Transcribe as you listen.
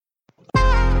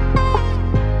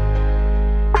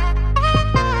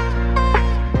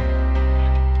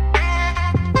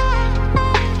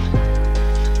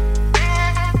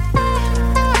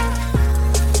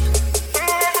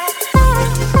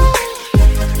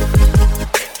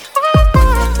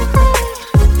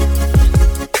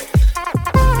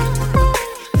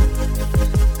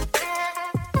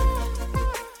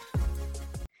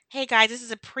guys, this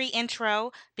is a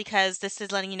pre-intro because this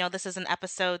is letting you know this is an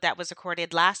episode that was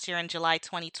recorded last year in July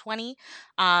 2020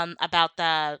 about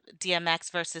the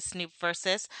DMX versus Snoop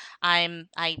versus.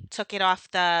 I took it off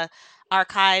the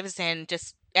archives and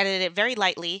just edited it very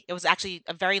lightly. It was actually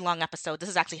a very long episode. This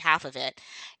is actually half of it.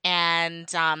 And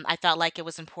I felt like it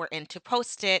was important to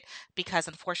post it because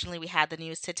unfortunately we had the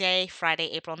news today, Friday,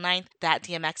 April 9th, that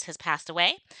DMX has passed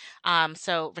away.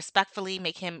 So respectfully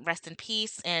make him rest in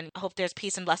peace and hope there's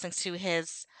peace and blessings to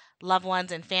his loved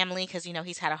ones and family because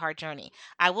he's had a hard journey.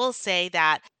 I will say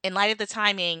that in light of the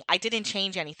timing, I didn't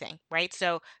change anything, right?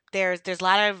 So there's a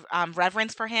lot of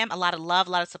reverence for him, a lot of love,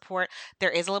 a lot of support. There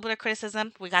is a little bit of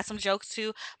criticism. We got some jokes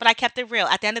too, but I kept it real.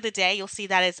 At the end of the day, you'll see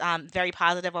that it's very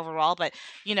positive overall. But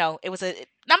it was I'm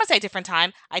gonna say a different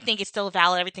time. I think it's still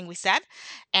valid everything we said,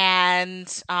 and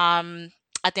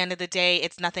at the end of the day,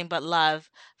 it's nothing but love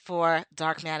for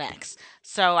Darkman X.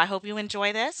 So I hope you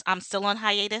enjoy this. I'm still on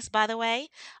hiatus, by the way.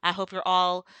 I hope you're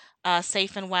all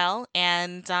safe and well.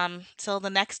 And till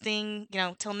the next thing,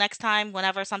 till next time,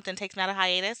 whenever something takes me out of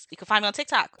hiatus, you can find me on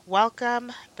TikTok.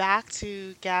 Welcome back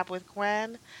to Gab with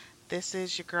Gwen. This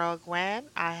is your girl Gwen.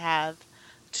 I have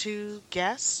two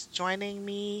guests joining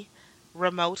me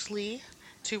remotely,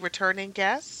 two returning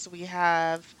guests. We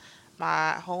have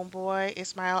my homeboy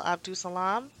Ismail Abdul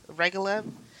Salam, regular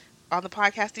on the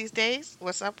podcast these days.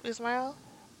 What's up, Ismail?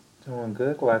 Doing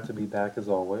good. Glad to be back as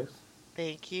always.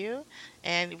 Thank you.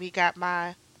 And we got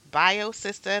my bio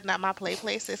sister, not my play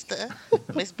sister,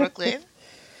 Miss Brooklyn.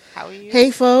 How are you?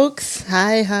 Hey, folks.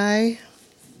 Hi, hi.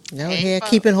 Out Hey, here folks.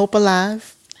 keeping hope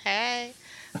alive. Hey.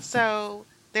 So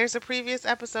there's a previous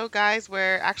episode, guys,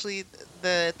 where actually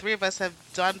the three of us have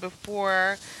done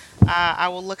before. I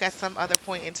will look at some other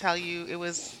point and tell you it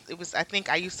was I think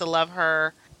I used to love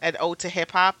her, an ode to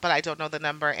hip hop, but I don't know the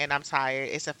number and I'm tired.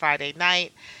 It's a Friday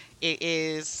night. It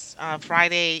is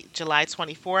Friday, July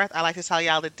 24th. I like to tell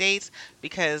y'all the dates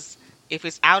because if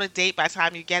it's out of date by the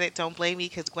time you get it, don't blame me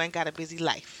because Gwen got a busy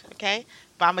life. Okay,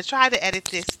 but I'm gonna try to edit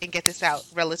this and get this out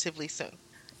relatively soon.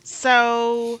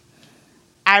 So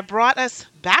I brought us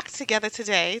back together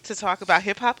today to talk about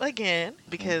hip hop again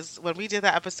because when we did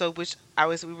that episode, which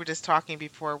we were just talking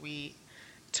before we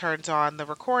turned on the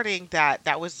recording,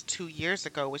 that was 2 years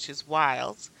ago, which is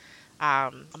wild.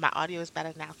 My audio is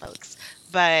better now, folks,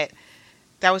 but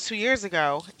that was 2 years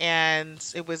ago, and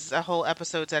it was a whole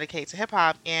episode dedicated to hip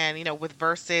hop. And with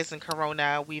verses and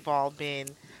Corona, we've all been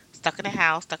stuck in the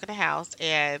house,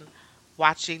 and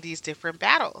watching these different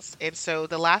battles. And so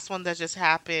the last one that just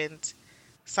happened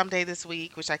someday this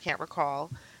week, which I can't recall,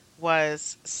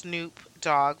 was Snoop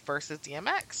Dogg versus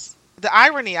DMX. The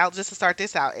irony, I'll just to start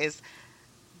this out, is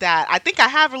that I think I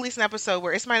have released an episode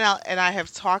where Ismail and I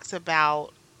have talked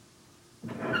about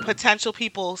potential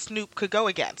people Snoop could go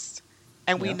against,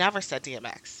 and we Yeah. never said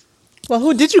DMX. Well,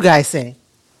 who did you guys say?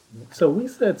 So we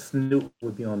said Snoop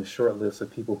would be on the short list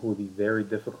of people who would be very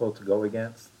difficult to go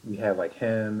against. We had like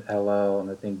him, LL,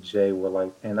 and I think Jay were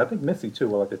like, and I think Missy too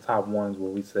were like the top ones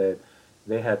where we said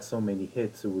they had so many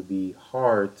hits it would be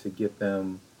hard to get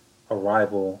them a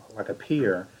rival, like a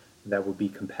peer that would be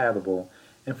compatible.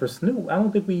 And for Snoop, I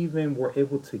don't think we even were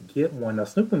able to get one. Now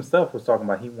Snoop himself was talking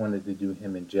about he wanted to do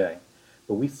him and Jay,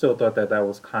 but we still thought that that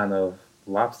was kind of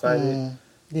lopsided. And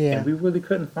Yeah. we really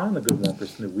couldn't find a good one for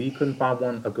Snoop. We couldn't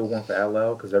find a good one for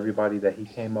LL because everybody that he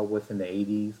came up with in the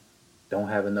 '80s don't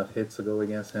have enough hits to go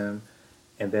against him.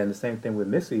 And then the same thing with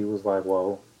Missy. It was like,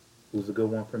 well, who's a good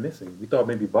one for Missy? We thought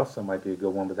maybe Busta might be a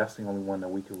good one, but that's the only one that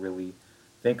we could really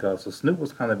think of. So Snoop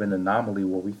was kind of an anomaly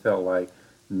where we felt like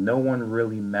no one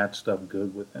really matched up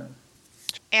good with him.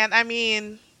 And I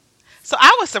mean, so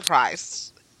I was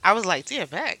surprised. I was like,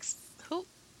 DMX,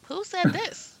 who said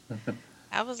this?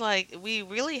 I was like, we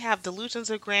really have delusions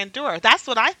of grandeur. That's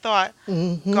what I thought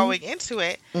Mm-hmm. going into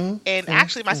it. And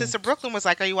actually, my Mm-hmm. sister Brooklyn was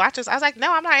like, "Are you watching this?" I was like,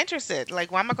 "No, I'm not interested. Like,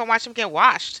 why am I gonna watch him get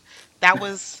washed?" That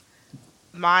was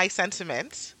my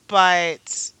sentiment.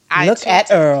 But I Look tuned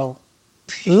at Earl.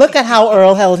 Look at how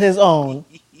Earl held his own.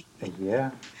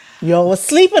 Yeah. Y'all was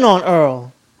sleeping on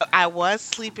Earl. I was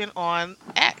sleeping on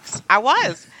X. I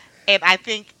was. And I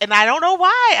think, and I don't know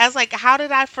why. I was like, how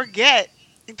did I forget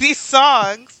these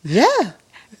songs? Yeah.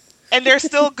 And they're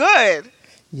still good.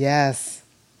 Yes.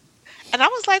 And I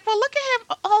was like, well, look at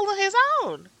him holding his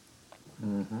own.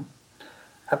 hmm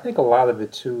I think a lot of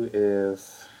it too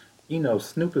is,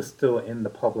 Snoop is still in the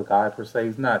public eye per se.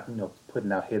 He's not,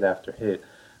 putting out hit after hit,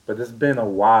 but it's been a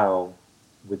while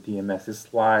with DMS. His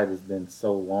slide has been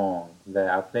so long that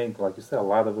I think, like you said, a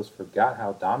lot of us forgot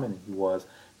how dominant he was.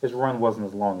 His run wasn't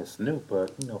as long as Snoop,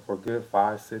 but for a good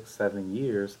 5, 6, 7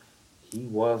 years, he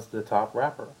was the top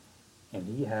rapper, and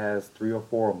he has 3 or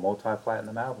 4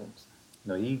 multi-platinum albums.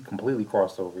 He completely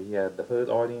crossed over. He had the hood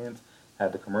audience,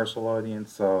 had the commercial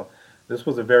audience. So this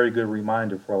was a very good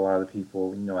reminder for a lot of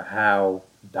people, how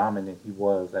dominant he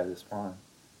was at his prime.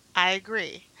 I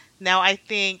agree. Now I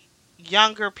think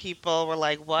younger people were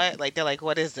like, "What?" Like they're like,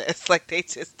 "What is this?" Like they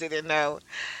just didn't know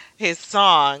his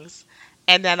songs.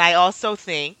 And then I also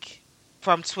think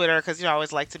from Twitter, because I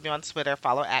always like to be on Twitter,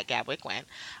 follow at Gadwick Gwen.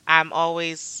 I'm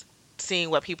always seeing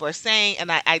what people are saying,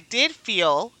 and I did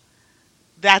feel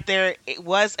that there it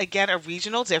was again a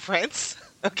regional difference.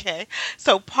 Okay,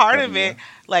 so part of Definitely. it,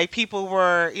 like people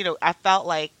were, I felt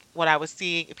like what I was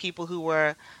seeing, people who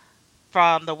were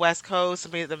from the West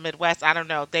Coast, maybe the Midwest, I don't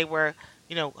know, they were,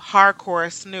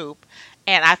 hardcore Snoop.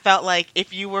 And I felt like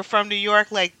if you were from New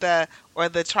York, like or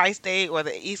the tri-state or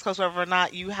the East Coast, wherever or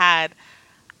not, you had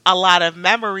a lot of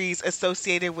memories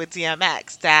associated with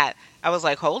DMX that I was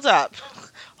like, hold up,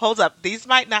 hold up. These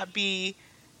might not be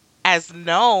as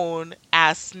known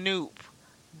as Snoop,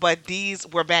 but these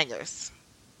were bangers.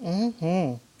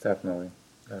 Hmm. Definitely.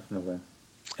 Definitely.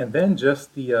 And then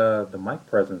just the mic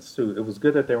presence too. It was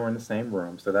good that they were in the same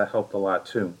room, so that helped a lot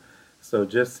too. So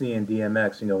just seeing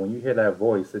DMX, when you hear that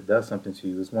voice, it does something to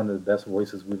you. It's one of the best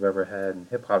voices we've ever had in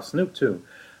hip hop. Snoop too,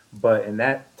 but in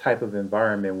that type of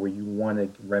environment where you want to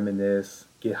reminisce,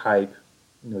 get hype,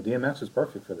 DMX is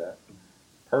perfect for that.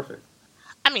 Perfect.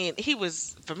 I mean, he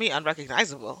was for me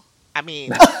unrecognizable. I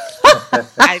mean,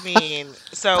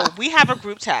 so we have a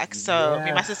group text. So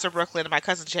me, my Yeah. sister Brooklyn, and my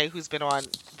cousin Jay, who's been on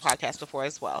the podcast before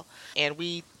as well, and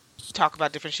we talk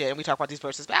about different shit, and we talk about these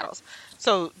versus battles.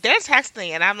 So they're texting,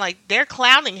 and I'm like, they're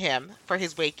clowning him for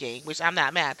his weight gain, which I'm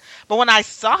not mad. But when I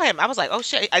saw him, I was like, oh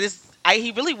shit,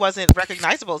 he really wasn't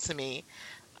recognizable to me,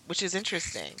 which is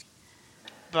interesting.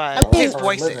 I But A lot his mean,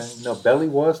 hard living. voices, Belly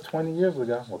was 20 years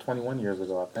ago. Well, 21 years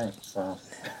ago, I think. So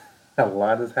a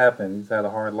lot has happened. He's had a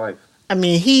hard life.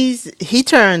 he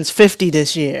turns 50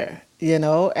 this year,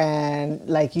 and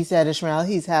like you said, Ishmael,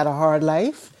 he's had a hard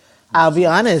life. I'll be Hmm.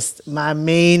 honest, my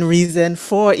main reason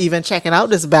for even checking out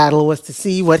this battle was to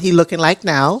see what he looking like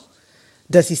now.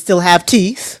 Does he still have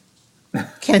teeth?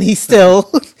 Can he still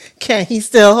can he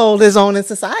still hold his own in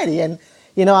society? And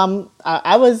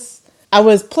I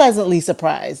was pleasantly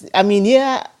surprised. I mean,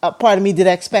 yeah, a part of me did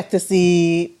expect to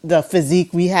see the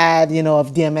physique we had,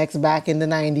 of DMX back in the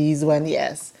 90s when,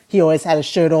 yes, he always had his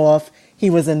shirt off, he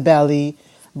was in belly.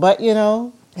 But,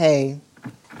 hey,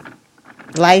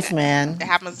 life, it man,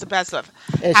 happens to the best of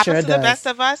it happens sure to the best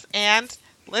does. of us. And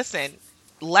listen,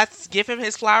 let's give him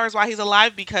his flowers while he's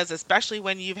alive, because especially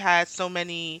when you've had so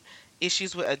many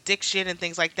issues with addiction and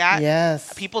things like that,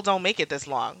 Yes. people don't make it this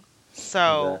long.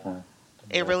 So Exactly.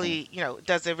 it Exactly. really,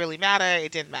 does it really matter?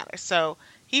 It didn't matter. So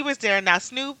he was there. Now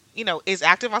Snoop, is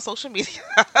active on social media.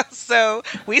 So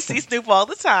we see Snoop all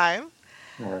the time.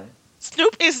 Right.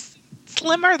 Snoop is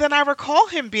slimmer than I recall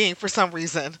him being for some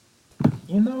reason.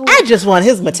 You I know, just want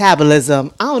his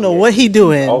metabolism. I don't know yeah, what he he's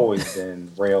doing. always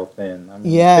been rail thin. I mean,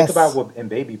 think about Yes. what in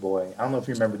Baby Boy. I don't know if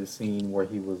you remember the scene where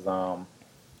he was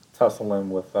tussling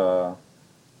with what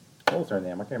was her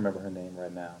name? I can't remember her name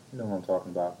right now. You know who I'm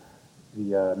talking about.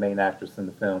 The main actress in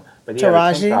the film. But he had a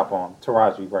tank Taraji. top on.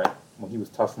 Taraji, right. When he was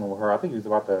tussling with her, I think he was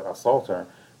about to assault her.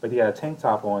 But he had a tank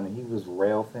top on and he was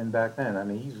rail thin back then. I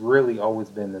mean, he's really always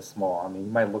been this small. I mean, he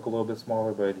might look a little bit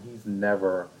smaller, but he's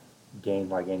never gained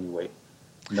like any weight.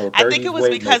 No I think it 30s was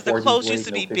weight, no because the 40s clothes used weight,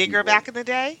 to no be 50s bigger weight. back in the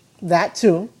day. That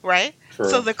too. Right? So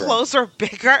True, the true. clothes were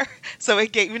bigger, so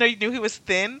it gave, you knew he was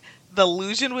thin, the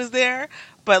illusion was there,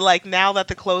 but like now that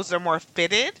the clothes are more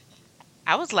fitted,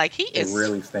 I was like, he It is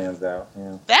really stands out.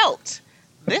 Yeah. felt.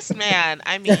 This man,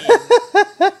 I mean,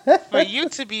 for you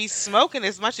to be smoking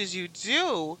as much as you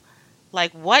do,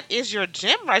 like what is your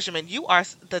gym regimen? You are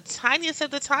the tiniest of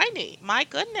the tiny. My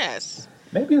goodness.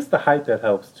 Maybe it's the height that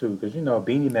helps too, because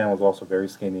Beanie Man was also very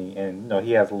skinny, and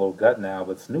he has a little gut now,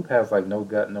 but Snoop has like no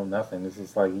gut, no nothing. It's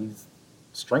just like he's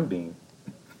string bean,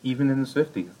 even in his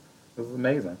 50s. This is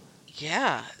amazing.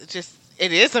 Yeah,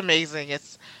 it is amazing.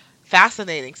 It's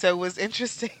fascinating. So it was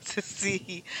interesting to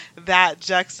see that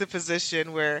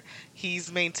juxtaposition where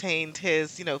he's maintained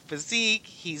his, physique,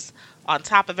 he's on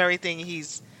top of everything,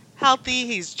 he's healthy,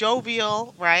 he's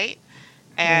jovial, right?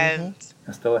 And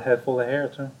And still a head full of hair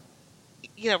too.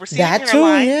 receding That too,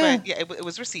 hairline, yeah. but yeah, it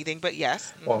was receding, but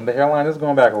yes. Well, the hairline is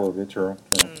going back a little bit. True,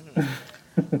 true. Hmm.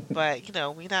 But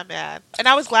we not mad. And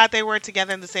I was glad they were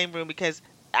together in the same room, because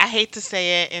I hate to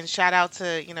say it, and shout out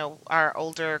to, our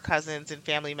older cousins and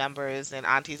family members and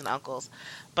aunties and uncles.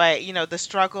 But, the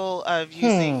struggle of Hmm.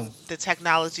 using the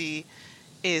technology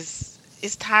is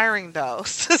tiring though.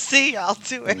 To see y'all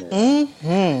do it. Yeah.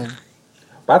 Hmm.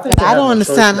 But I think And they're I having don't a choice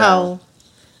understand now. how.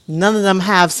 None of them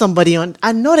have somebody on.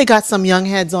 I know they got some young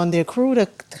heads on their crew to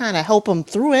kind of help them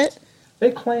through it.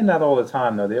 They claim that all the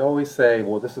time, though. They always say,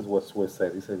 "Well, this is what Swiss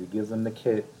said." He said he gives them the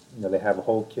kit. They have a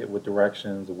whole kit with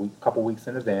directions couple weeks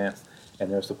in advance,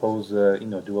 and they're supposed to,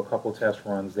 do a couple test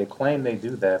runs. They claim they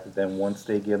do that, but then once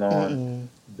they get on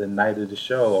the night of the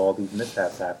show, all these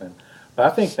mishaps happen. But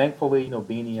I think, thankfully,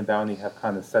 Beanie and Bounty have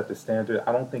kind of set the standard.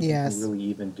 I don't think you can Yes. really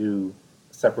even do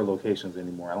separate locations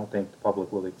anymore. I don't think the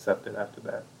public will accept it after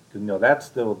that, because that's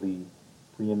still the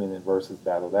preeminent versus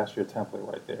battle. That's your template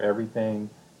right there. Everything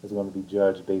is going to be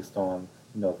judged based on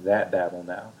that battle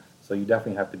now. So you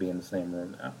definitely have to be in the same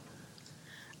room now.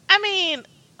 I mean,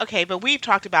 okay, but we've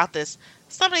talked about this.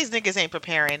 Some of these niggas ain't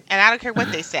preparing, and I don't care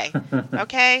what they say,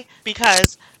 okay?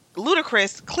 Because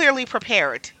Ludacris clearly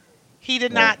prepared. He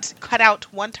did Right. not cut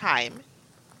out one time,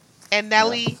 and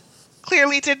Yeah. Nelly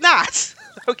clearly did not,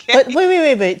 But okay?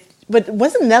 wait. But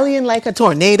wasn't Nelly in like a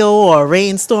tornado or a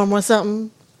rainstorm or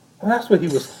something? Well, that's what he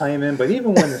was claiming. But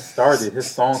even when it started, his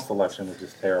song selection was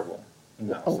just terrible.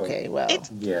 So Okay, well.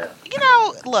 It's, yeah,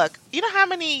 look, you know how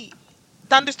many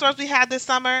thunderstorms we had this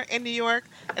summer in New York,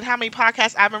 and how many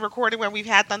podcasts I've been recording when we've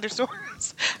had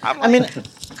thunderstorms? I'm I like, mean,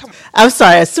 come I'm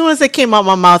sorry. As soon as it came out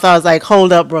my mouth, I was like,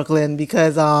 "Hold up, Brooklyn,"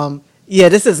 because yeah,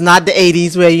 this is not the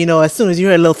 '80s where as soon as you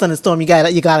hear a little thunderstorm, you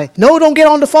gotta no, don't get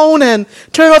on the phone and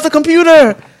turn off the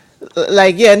computer.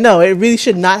 Like, yeah, no, it really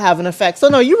should not have an effect. So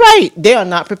no, you're right. They are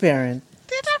not preparing.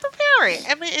 they're not preparing.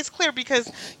 I mean, it's clear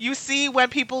because you see when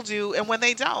people do and when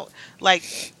they don't.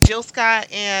 Like Jill Scott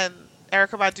and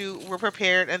Erica Badu were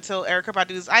prepared until Erica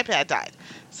Badu's iPad died.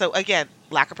 So again,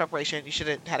 lack of preparation. You should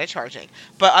have had it charging.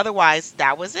 But otherwise,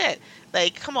 that was it.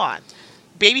 Like, come on.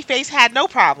 Babyface had no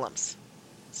problems.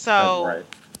 that's So right.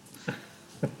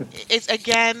 it's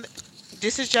again,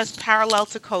 this is just parallel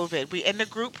to COVID. We in the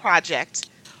group project.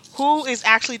 Who is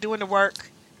actually doing the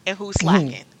work and who's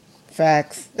slacking?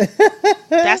 Facts.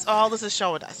 That's all this is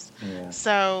showing us. Yeah.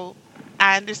 So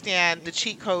I understand the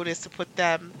cheat code is to put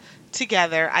them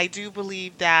together. I do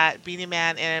believe that Beanie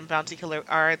Man and Bounty Killer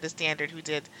are the standard who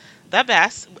did the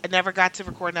best. I never got to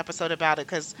record an episode about it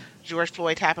because George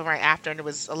Floyd happened right after, and there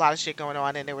was a lot of shit going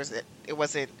on, and it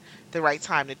wasn't the right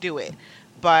time to do it.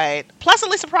 But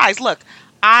pleasantly surprised. Look,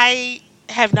 I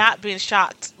have not been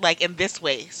shocked like in this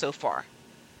way so far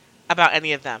about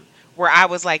any of them. Where I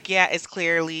was like, yeah, it's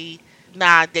clearly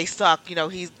nah, they suck.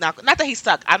 He's not that he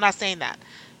sucked. I'm not saying that.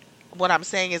 What I'm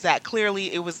saying is that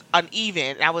clearly it was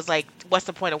uneven. I was like, what's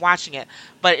the point of watching it?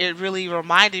 But it really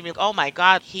reminded me, oh my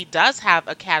God, he does have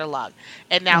a catalog.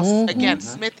 And now again,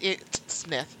 Hmm.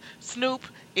 Snoop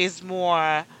is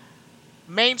more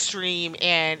mainstream,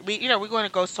 and we're going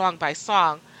to go song by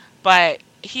song, but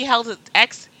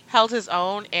X held his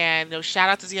own, and shout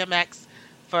out to DMX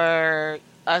for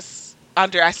us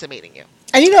underestimating you.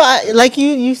 And like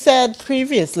you said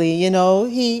previously,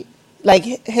 he like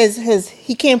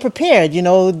he came prepared.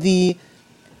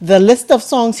 The list of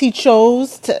songs he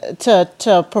chose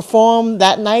to perform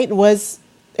that night was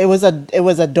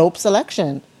a dope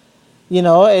selection.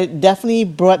 It definitely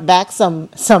brought back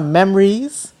some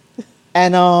memories,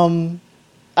 and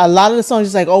a lot of the songs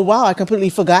is like, oh wow, I completely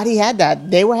forgot he had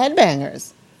that. They were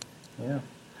headbangers. Yeah.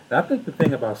 And I think the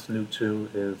thing about Snoop too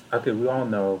is, I think we all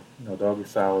know, Doggy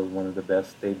Style is one of the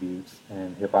best debuts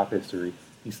in hip hop history.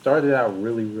 He started out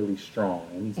really, really strong,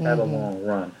 and he's had a long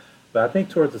run. But I think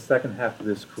towards the second half of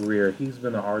his career, he's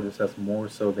been an artist that's more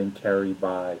so been carried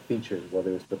by features,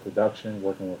 whether it's the production,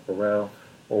 working with Pharrell,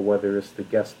 or whether it's the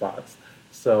guest spots.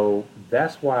 So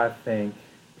that's why I think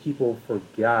people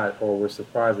forgot or were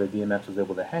surprised that DMX was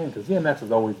able to hang, because DMX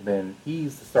has always been,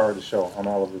 he's the star of the show on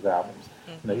all of his albums.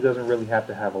 He Hmm. doesn't really have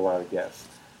to have a lot of guests.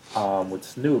 With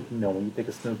Snoop, when you think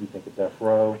of Snoop, you think of Death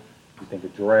Row, you think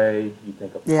of Dre, you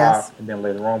think of Yes. Pop, and then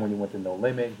later on when you went to No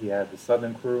Limit, he had the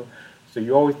Southern Crew. So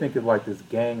you always think of like this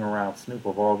gang around Snoop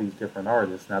of all these different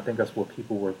artists, and I think that's what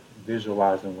people were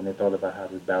visualizing when they thought about how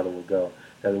this battle would go.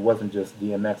 That it wasn't just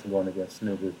DMX going against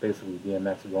Snoop; it was basically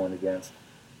DMX going against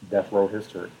Death Row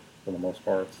history for the most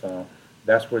part. So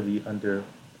that's where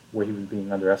he was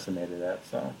being underestimated at.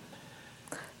 So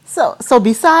So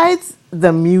besides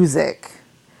the music,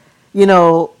 you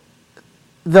know,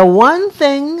 the one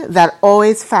thing that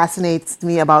always fascinates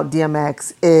me about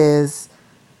DMX is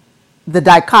the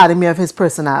dichotomy of his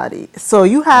personality. So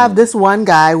you have mm, this one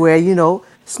guy where,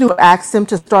 Snoop asked him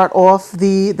to start off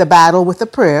the battle with a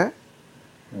prayer,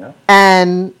 yeah,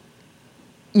 and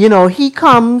he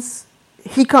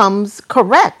comes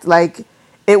correct. Like,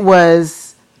 it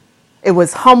was it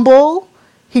was humble.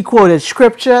 He quoted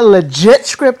scripture, legit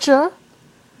scripture.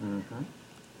 hmm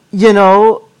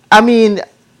I mean,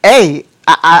 hey,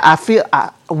 I feel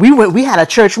we had a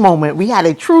church moment. We had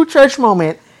a true church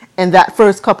moment in that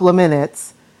first couple of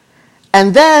minutes.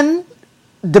 And then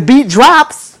the beat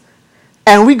drops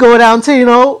and we go down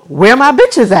to, where my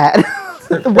bitches at?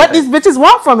 What these bitches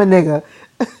want from a nigga.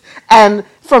 And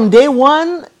from day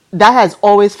one, that has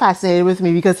always fascinated with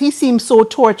me because he seems so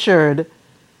tortured,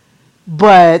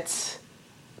 but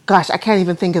gosh, I can't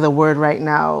even think of the word right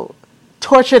now.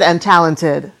 Tortured and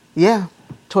talented. Yeah,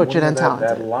 Well, tortured and that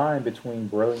talented. line between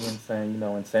brilliance and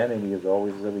insanity is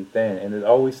always really thin, and it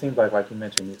always seems like you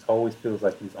mentioned, it always feels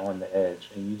like he's on the edge,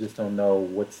 and you just don't know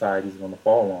what side he's going to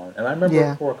fall on. And I remember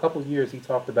Yeah. for a couple of years he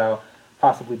talked about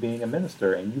possibly being a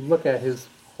minister, and you look at his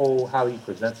whole how he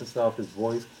presents himself, his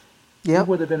voice. He Yep.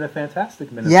 would have been a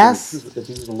fantastic minister Yes. if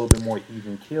he was a little bit more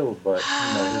even keeled, but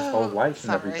his whole life and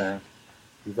Sorry. everything,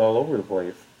 he's all over the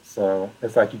place. So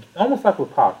it's like you almost like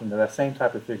with Pac, that same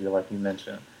type of figure, like you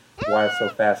mentioned. Why it's so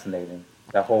fascinating.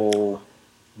 That whole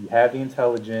you have the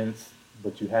intelligence,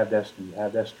 but you have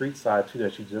that street side too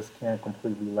that you just can't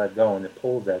completely let go, and it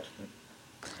pulls at you.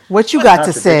 What you But It's a got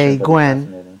to contradiction, say, but it's Gwen?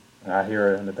 fascinating. And I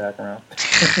hear it in the background.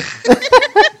 so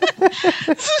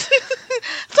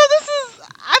this is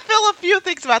I feel a few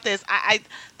things about this.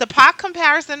 The pop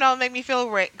comparison don't make me feel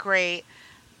great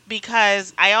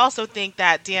because I also think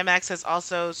that DMX has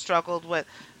also struggled with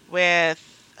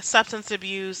substance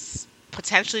abuse,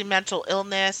 potentially mental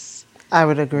illness. I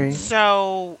would agree. Hmm.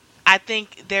 So I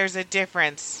think there's a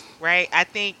difference, right? I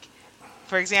think,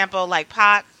 for example, like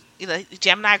Pac,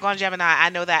 Gemini going Gemini, I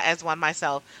know that as one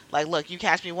myself. Like, look, you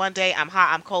catch me one day, I'm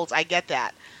hot, I'm cold, I get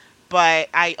that. But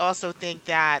I also think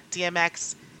that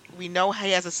DMX, we know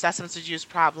he has a substance abuse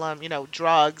problem,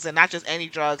 drugs, and not just any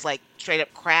drugs, like straight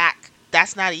up crack.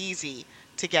 That's not easy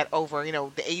to get over.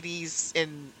 The 80s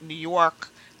in New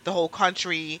York, the whole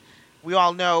country, we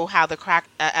all know how the crack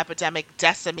epidemic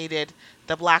decimated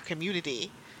the black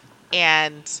community.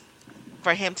 And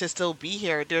for him to still be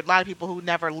here, there are a lot of people who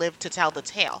never lived to tell the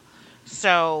tale.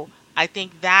 So I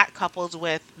think that couples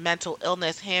with mental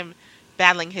illness, him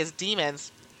battling his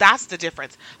demons, that's the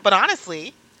difference. But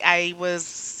honestly, I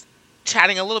was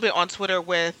chatting a little bit on Twitter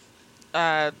with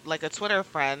like a Twitter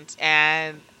friend,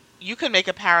 and you can make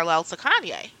a parallel to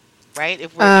Kanye, right?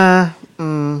 Uh,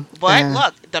 But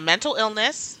look, the mental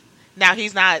illness. Now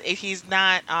he's not he's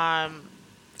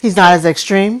you not know as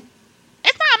extreme.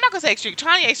 it's not. I'm not gonna say extreme.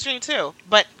 Kanye extreme too,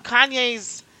 but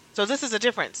Kanye's. So this is a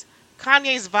difference.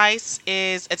 Kanye's vice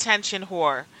is attention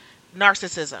whore,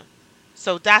 narcissism.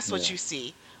 So that's what Yeah. you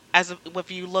see.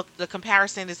 If you look, the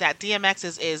comparison is that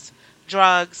DMX is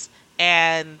drugs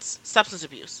and substance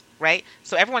abuse, right?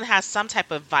 So everyone has some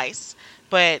type of vice,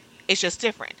 but it's just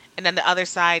different. And then the other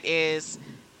side is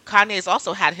Kanye's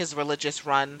also had his religious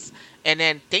runs and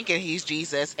then thinking he's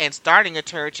Jesus and starting a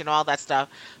church and all that stuff.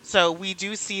 So we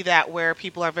do see that where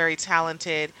people are very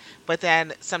talented, but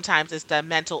then sometimes it's the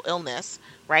mental illness,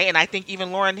 right? And I think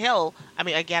even Lauren Hill, I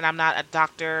mean, again, I'm not a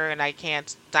doctor and I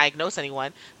can't diagnose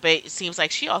anyone, but it seems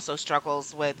like she also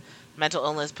struggles with mental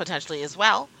illness potentially as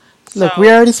well. Look, we So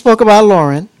already spoke about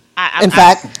Lauren. I, In I'm, I'm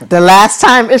fact, the last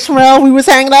time Ishmael, we was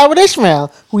hanging out with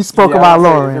Ishmael, we spoke Yeah, I was about gonna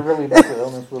say, is it Lauren. really mental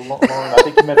illness with Lauren? I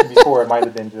think you mentioned before it might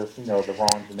have been just the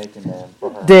wrong Jamaican man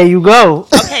for her. There you go.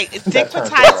 okay. That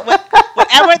turned her Stigmatized, off.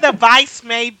 whatever the vice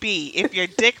may be, if you're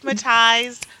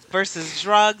stigmatized versus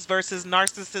drugs versus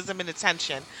narcissism and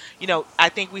attention, I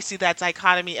think we see that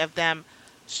dichotomy of them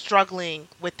struggling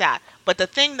with that. But the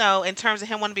thing, though, in terms of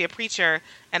him wanting to be a preacher,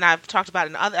 and I've talked about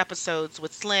in other episodes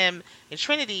with Slim and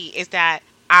Trinity, is that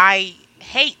I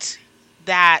hate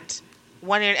that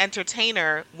when you're an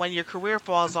entertainer, when your career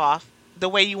falls off, the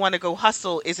way you want to go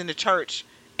hustle is in the church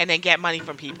and then get money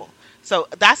from people. So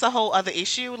that's a whole other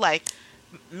issue. Like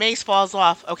Mace falls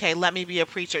off. Okay, let me be a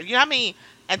preacher. You know how many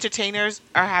entertainers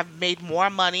have made more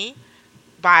money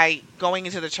by going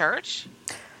into the church?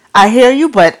 I hear you,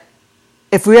 but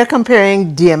if we are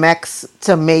comparing DMX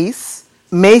to Mace,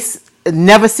 Mace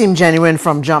never seemed genuine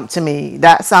from jump to me.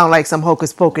 That sounded like some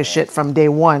hocus pocus Yeah. shit from day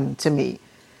one to me.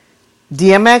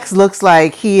 DMX looks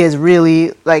like he is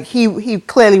really like he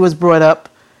clearly was brought up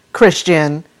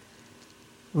Christian,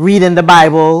 reading the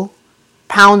Bible,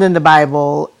 pounding the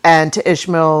Bible, and to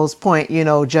Ishmael's point,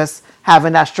 just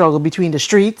having that struggle between the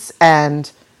streets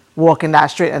and walking that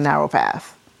straight and narrow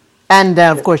path. And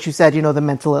then, of Yeah. course, you said, the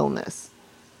mental illness.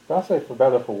 So I say for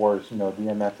better or for worse,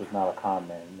 DMX is not a con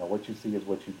man. What you see is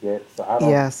what you get. So I don't.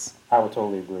 Yes. I would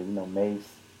totally agree. Mace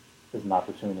is an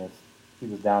opportunist. He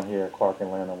was down here at Clark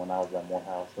Atlanta when I was at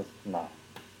Morehouse. That's not.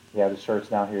 He had his church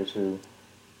down here too.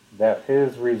 That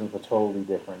his reasons were totally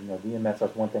different. DMX.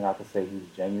 That's one thing I could say he's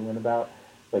genuine about,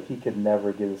 but he could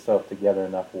never get himself together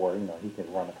enough where he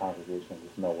could run a congregation.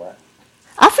 There's no way.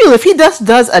 I feel if he just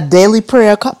does a daily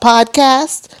prayer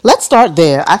podcast, let's start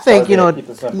there. I think, Start there, keep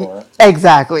it simple, right?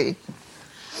 exactly.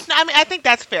 No, I mean, I think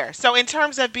that's fair. So, in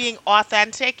terms of being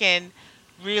authentic and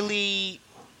really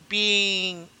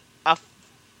being a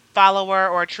follower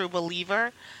or a true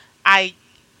believer, I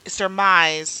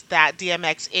surmise that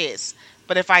DMX is.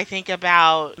 But if I think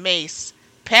about Mace,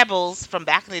 Pebbles from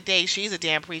back in the day, she's a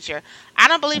damn preacher. I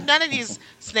don't believe none of these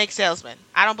snake salesmen.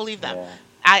 I don't believe them. Yeah,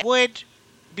 I would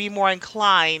be more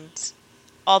inclined,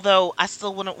 although I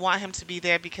still wouldn't want him to be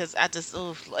there because I just,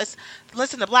 oof,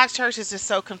 listen, the black church is just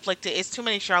so conflicted. It's too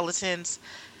many charlatans.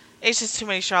 It's just too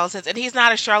many charlatans. And he's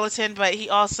not a charlatan, but he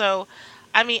also,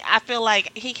 I mean, I feel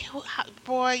like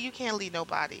boy, you can't lead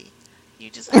nobody.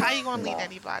 How you gonna lead nah,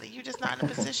 anybody? You're just not in a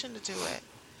position to do it.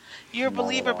 You're a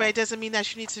not at believer, but all. it doesn't mean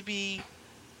that you need to be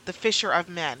the fisher of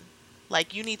men.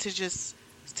 Like you need to just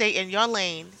stay in your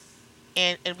lane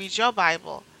and read your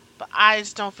Bible. But I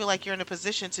just don't feel like you're in a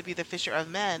position to be the fisher of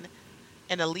men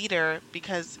and a leader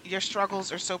because your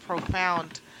struggles are so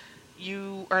profound.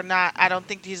 You are not, I don't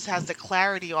think Jesus has the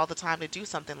clarity all the time to do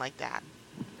something like that.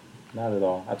 Not at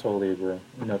all. I totally agree.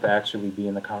 To actually be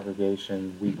in the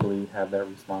congregation weekly, have that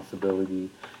responsibility.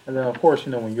 And then, of course,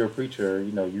 when you're a preacher,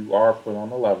 you are put on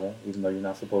the level, even though you're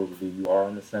not supposed to be. You are,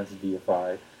 in a sense,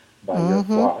 deified by your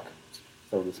flock,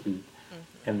 so to speak. Hmm.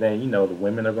 And then, the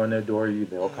women are going to adore you.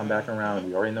 They'll come back around. Hmm.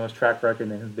 We already know his track record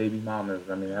and his baby mamas.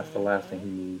 I mean, that's the last thing he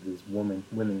Hmm. needs is women,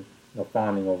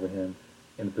 fawning over him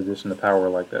in a position of power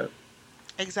like that.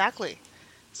 Exactly.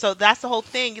 So that's the whole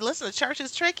thing. Listen, the church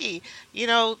is tricky.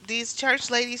 These church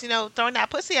ladies, throwing that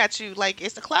pussy at you like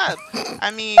it's the club.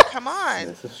 I mean, come on.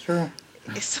 This is true.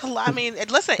 It's a lot. I mean,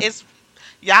 listen, it's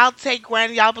y'all take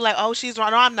granted. Y'all be like, oh, she's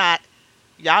wrong. No, I'm not.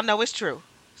 Y'all know it's true.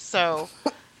 So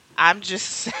I'm just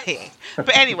saying.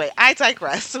 But anyway, I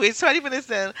digress. So it's 20 minutes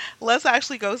in. Let's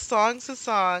actually go song to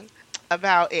song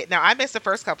about it. Now, I missed the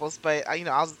first couples, but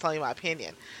I'll just tell you my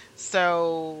opinion.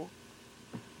 So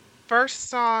first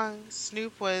song,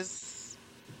 Snoop was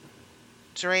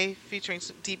Dre featuring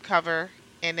Deep Cover,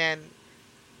 and then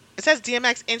it says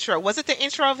DMX intro. Was it the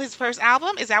intro of his first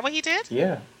album? Is that what he did?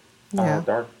 Yeah. Yeah.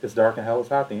 Dark. It's dark and hell is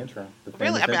hot. The intro, the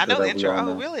Really? I famous mean, I intro know the that we intro. all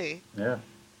Oh, know. really? Yeah.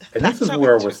 And this That's is so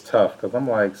where it was interesting. tough because I'm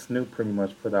like Snoop pretty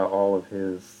much put out all of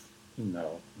his,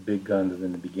 big guns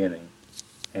in the beginning,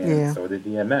 and Yeah. so did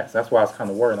DMX. That's why I was kind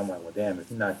of worried. I'm like, well, damn, if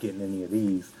you're not getting any of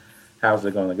these, how's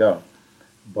it gonna go?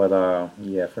 But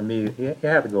yeah, for me, you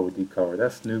have to go with Deep Cover.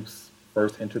 That's Snoop's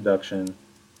first introduction.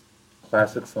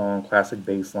 Classic song, classic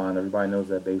bass line. Everybody knows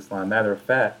that bass line. Matter of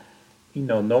fact,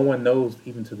 no one knows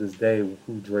even to this day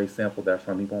who Dre sampled that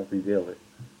from. He won't reveal it.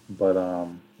 But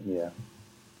yeah,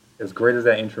 as great as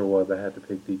that intro was, I had to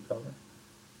pick Deep Cover.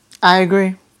 I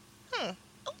agree. Hmm.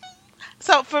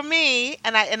 So for me,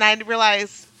 and I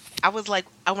realized I was like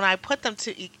when I put them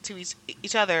to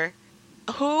each other,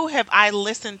 who have I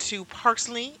listened to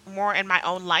personally more in my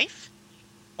own life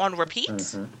on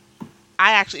repeat? Hmm.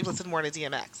 I actually listened more to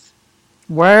DMX.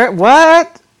 Where?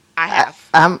 What? I have,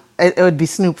 It would be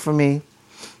Snoop for me.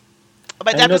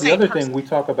 but And I'm just the saying other thing personally. we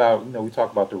talk about, we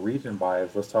talk about the region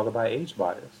bias. Let's talk about age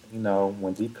bias.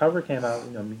 When Deep Cover came out,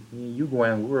 me and you,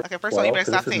 Gwen, we were Okay, first of all, you 12 better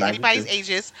because stop this is saying anybody's '92.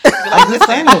 ages. You be like, I'm just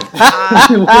saying,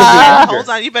 listen, we were a little bit hold younger.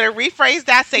 on, you better rephrase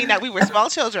that, saying that we were small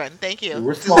children. Thank We you.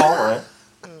 were Just small, right?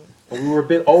 mm, But we were a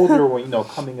bit older when,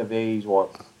 coming of age or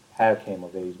had came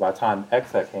of age by the time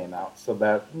X had came out. So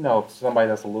that, somebody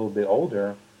that's a little bit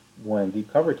older, when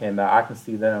Deep Cover came out, I can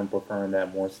see them preferring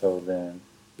that more so than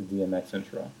the DMX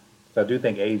intro. So I do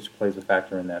think age plays a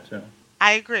factor in that too.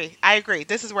 I agree. I agree.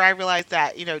 This is where I realized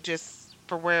that just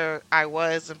for where I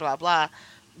was and blah blah,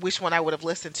 which one I would have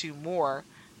listened to more.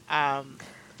 Um,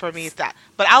 for me, it's that.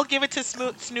 But I'll give it to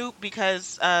Snoop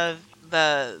because of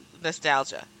the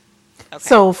nostalgia.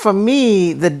 Okay. So for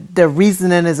me, the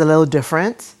reasoning is a little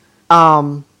different.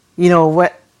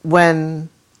 What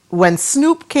when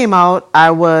Snoop came out,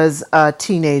 I was a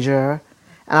teenager,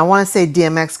 and I want to say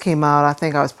DMX came out. I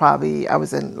think I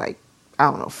was in like, I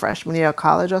don't know, freshman year of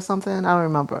college or something. I don't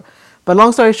remember. But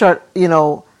long story short,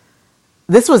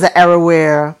 this was an era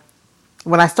where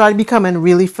when I started becoming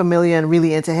really familiar and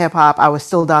really into hip hop, I was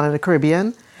still down in the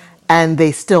Caribbean, Mhm. and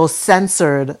they still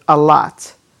censored a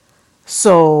lot.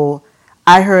 So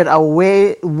I heard a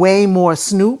way more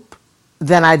Snoop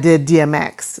than I did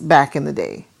DMX back in the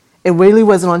day. It really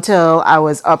wasn't until I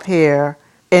was up here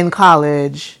in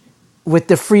college with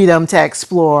the freedom to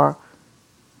explore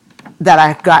that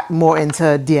I got more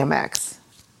into DMX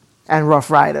and Rough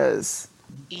Riders.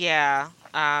 Yeah.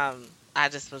 I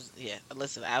just was. Yeah.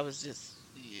 Listen, I was just.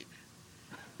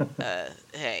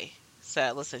 Hey.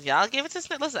 So listen, y'all give it to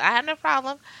Snoop. Listen, I have no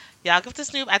problem. Y'all give it to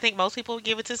Snoop. I think most people would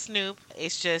give it to Snoop.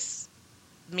 It's just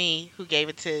me who gave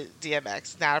it to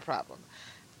DMX. Not a problem.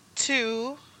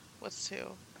 Two. What's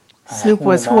two? Snoop Who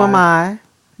was am Who Am I? I?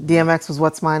 DMX was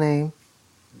What's My Name?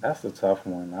 That's a tough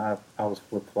one. I was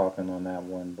flip flopping on that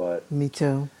one, but Me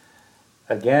too.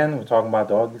 again, we're talking about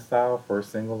Doggy Style,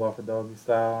 first single off of Doggy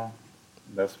Style.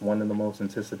 That's one of the most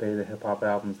anticipated hip hop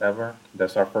albums ever.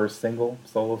 That's our first single,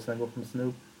 solo single from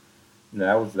Snoop.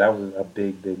 That was a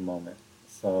big moment.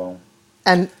 So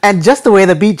And just the way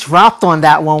the beat dropped on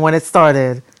that one when it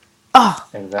started. Oh,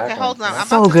 Okay, exactly, hold on. yeah.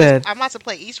 so good. I'm about to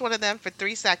play each one of them for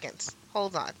 3 seconds.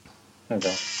 Hold on.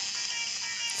 Okay.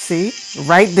 See?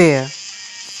 Right there.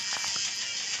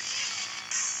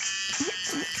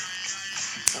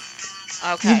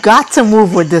 You Okay. got to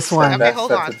move with this That one. Okay, that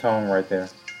hold sets a on. tone right there.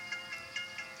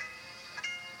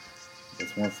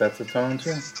 This one sets a tone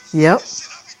too. Yep.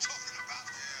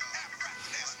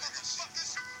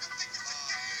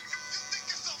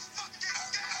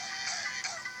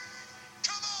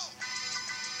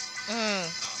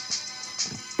 Mm,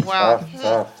 well, Tough,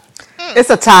 tough. hmm. It's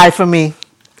a tie for me.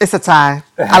 It's a tie.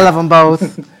 I love them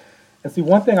both. And see,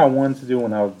 one thing I wanted to do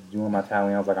when I was doing my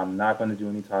tallying, I was like, I'm not going to do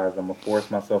any ties. I'm going to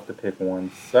force myself to pick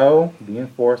one. So, being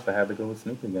forced, I had to go with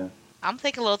Snoop again. I'm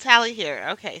taking a little tally here.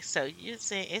 Okay, so you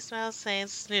say Ismail saying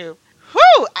Snoop.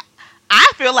 Whew!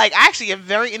 I feel like I actually am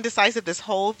very indecisive this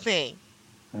whole thing.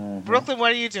 Hmm. Brooklyn,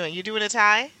 what are you doing? You doing a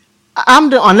tie?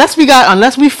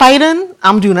 Unless we fighting,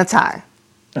 I'm doing a tie.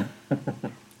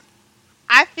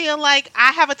 I feel like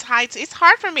I have a tie. It's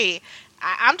hard for me.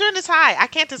 I'm doing a tie. I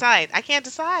can't decide. I can't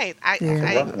decide. That's a Yeah.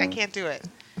 rough I one. can't do it.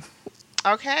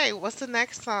 Okay, what's the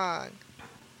next song?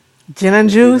 Gin and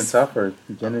It's even juice. tougher.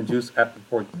 Gin and Juice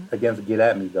against Get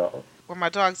At Me, dog. Where my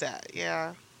dog's at?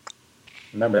 Yeah.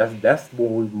 Remember, that's where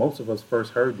most of us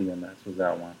first heard DMX was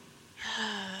that one.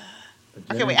 But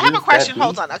Gin Okay, and wait. I have a Juice, that question.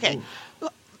 Hold beat, on. Okay.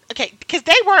 oof. Okay, because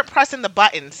they weren't pressing the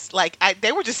buttons. Like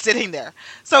they were just sitting there.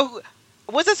 So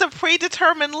was this a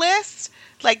predetermined list?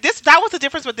 Like this? That was the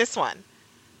difference with this one.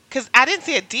 Because I didn't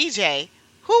see a DJ.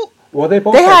 Who? Well, they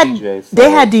both They had had DJs. they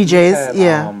So had Snoop DJs, had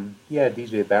yeah. he had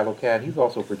DJ Battle Cat. He's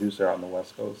also a producer out in the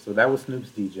West Coast. So that was Snoop's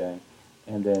DJ,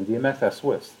 and then DMX had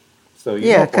Swiss. So you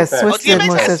Yeah, know for a because fact Oh, Swiss did Snoop DMX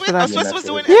most had of had his Swiss. Oh, production. Swiss DMX was with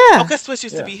doing it. it. Oh, Yeah, because Swiss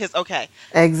used to Yeah, be his. Okay.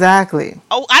 exactly.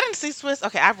 Oh, I didn't see Swiss.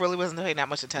 Okay, I really wasn't paying that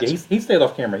much yeah. attention. He stayed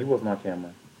off camera. He wasn't on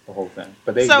camera the whole thing,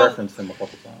 but they So referenced him a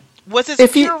couple times. was this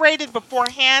If you curated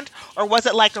beforehand, or was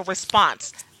it like a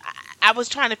response? I was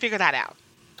trying to figure that out.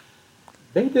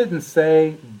 They didn't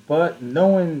say, but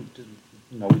knowing,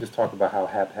 we just talked about how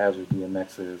haphazard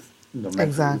DMX is.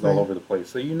 Mentally, he's all exactly, over the place.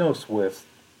 So Swiss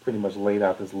pretty much laid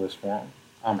out this list for him.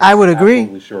 I'm I would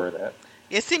agree. absolutely sure of that.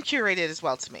 It seemed curated as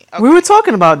well to me. We were Okay.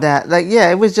 talking about that. Like,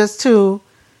 yeah, it was just too.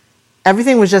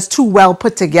 Everything was just too well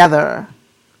put together.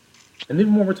 And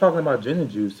even when we're talking about Gin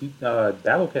and Juice,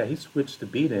 Battle Cat, he switched the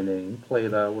beat in it. He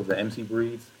played, was the MC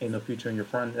Breeze, Ain't No Future in Your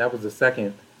Front. That was the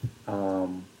second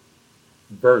um,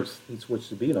 verse. He switched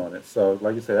the beat on it. So,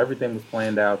 like you said, everything was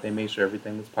planned out. They made sure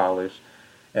everything was polished.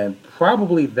 And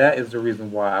probably that is the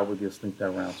reason why I would give Snoop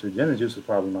that round too. Gin and Juice is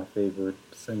probably my favorite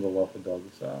single off of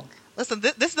Doggy Style. Listen,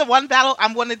 this is the one battle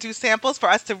I'm going to do samples for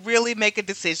us to really make a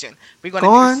decision. We're going Go to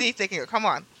do on. see thinking. Come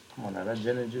on. Come on now, that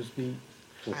Gin and Juice beat.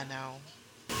 Phew. I know.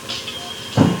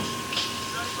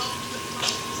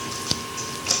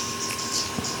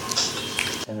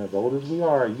 And as old as we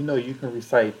are, you can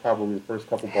recite probably the first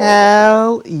couple bars off of that.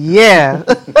 Hell yeah.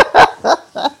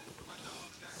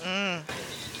 Mm.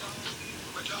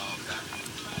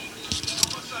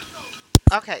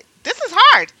 Okay, this is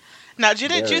hard. Now,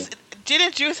 Very. Gin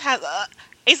and Juice has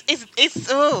it's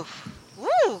oh,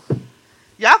 woo.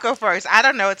 Y'all go first. I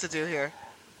don't know what to do here.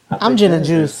 I I'm picked gin Gin and and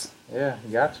Juice. juice. Yeah,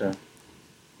 gotcha.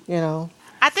 You know,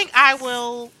 I think I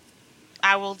will.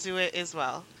 I will do it as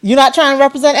well. you're not trying to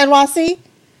represent NYC.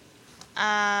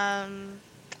 Um,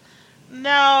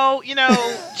 no,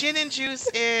 Gin and Juice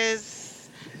is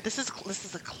this is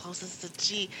the closest to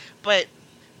G, but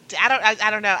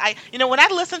I don't know. When I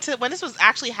listened to when this was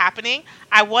actually happening,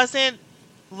 I wasn't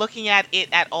looking at it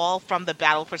at all from the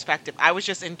battle perspective. I was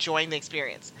just enjoying the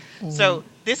experience. So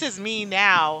this is me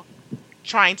now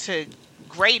trying to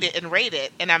grade it and rate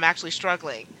it, and I'm actually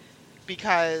struggling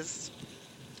because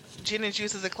Gin and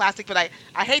Juice is a classic. But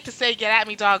I hate to say, Get At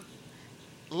Me, Dog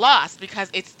lost because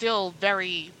it's still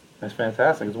very. It's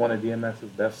fantastic. It's one of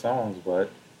DMX's best songs,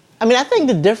 but I mean, I think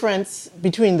the difference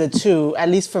between the two, at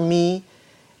least for me,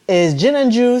 is gin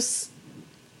and juice.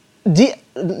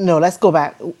 No, let's go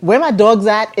back. Where my dog's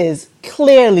at is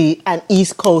clearly an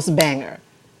East Coast banger.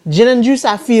 Gin and juice,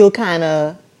 I feel, kind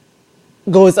of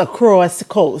goes across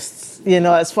coasts.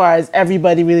 as far as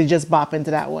everybody really just bop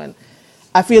into that one.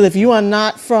 I feel if you are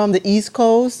not from the East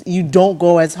Coast, you don't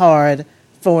go as hard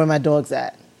for Where My Dog's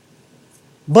At.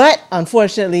 But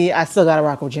unfortunately, I still gotta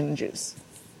rock with Gin and Juice.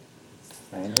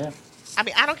 And yeah, I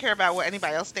mean, I don't care about what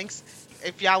anybody else thinks.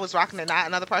 If y'all was rocking or not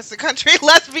in other parts of the country,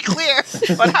 let's be clear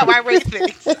on how I rate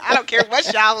things. I don't care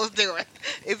what y'all was doing.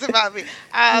 It's about me.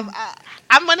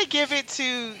 I'm gonna give it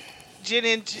to Gin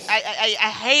and I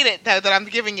hate it though that I'm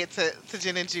giving it to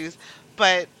Gin and Juice,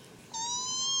 but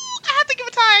I have to give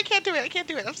it time. I can't do it. I can't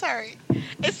do it. I'm sorry.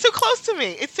 It's too close to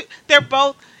me. They're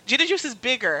both Gin and Juice is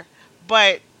bigger,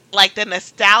 but like the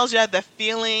nostalgia, the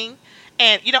feeling,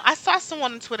 and I saw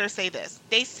someone on Twitter say this.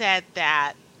 They said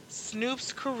that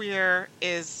Snoop's career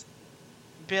is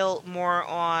built more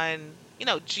on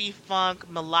G funk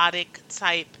melodic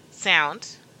type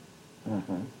sound,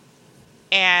 hmm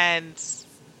and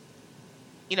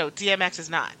DMX is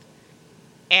not.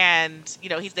 And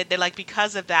they're like,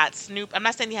 because of that, Snoop, I'm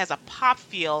not saying he has a pop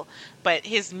feel, but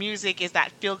his music is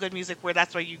that feel good music where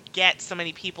that's where you get so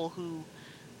many people who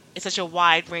it's such a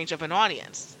wide range of an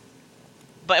audience.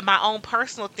 But my own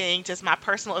personal thing, just my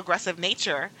personal aggressive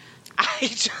nature, I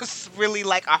just really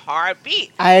like a hard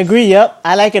beat. I agree. Yep,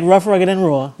 I like it rough, rugged, and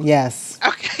raw. Yes.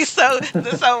 Okay, so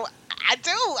I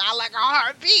do. I like a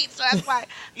hard beat. So that's why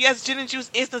yes, Gin and Juice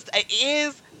it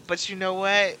is, but you know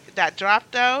what? That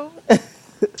drop though,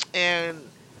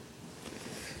 and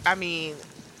I mean,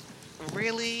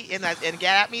 really, and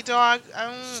get at me, dog.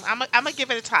 I'm gonna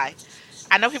give it a tie.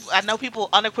 I know people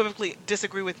unequivocally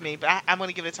disagree with me, but I'm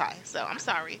gonna give it a tie. So I'm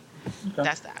sorry. okay.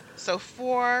 That's that. So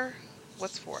four.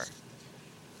 What's four?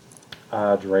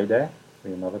 Dre Day,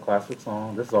 another classic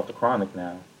song. This is off the Chronic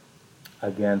now,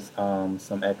 against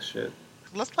some X shit.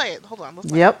 Let's play it. Hold on. Let's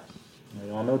play it. Yep.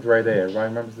 You all know Dre Day. Everybody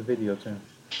remembers the video too.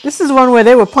 This is one where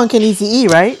they were punking Eazy-E,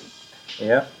 right?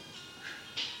 Yep.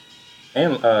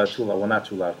 And Too Loud, well not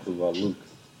Too Loud Crew, Luke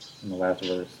in the last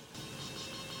verse.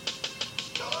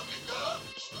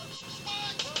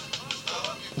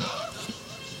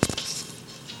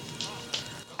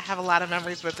 I have a lot of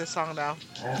memories with this song though.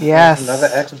 That's another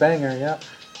Yes. X banger. Yep.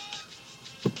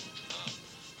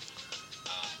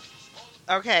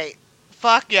 Okay.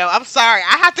 Fuck yo. I'm sorry.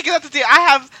 I have to get up to date. I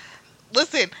have.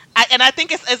 Listen, and I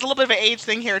think it's a little bit of an age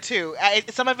thing here too.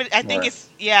 Some of it, I think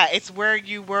Right. it's where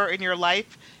you were in your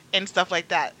life and stuff like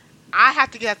that. I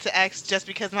have to get up to X just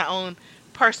because of my own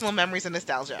personal memories and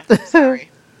nostalgia. Sorry.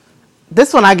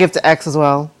 This one I give to X as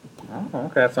well. Oh,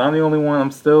 okay. So I'm the only one.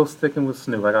 I'm still sticking with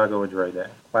Snoop. I gotta go with Dre Day.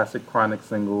 Classic Chronic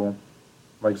single.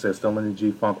 Like I said, still in the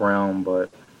G Funk realm, but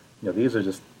these are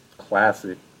just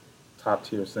classic top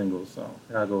tier singles. So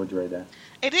I gotta go with Dre Day.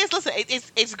 It is. Listen,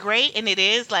 it's great, and it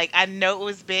is like I know it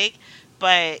was big,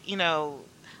 but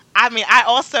I mean, I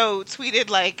also tweeted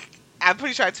like I'm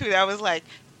pretty sure I tweeted. I was like,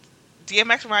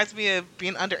 DMX reminds me of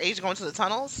being underage going to the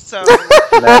tunnels. So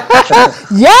That,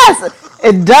 Yes,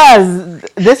 it does.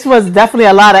 This was definitely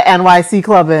a lot of NYC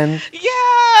clubbing.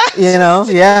 yeah.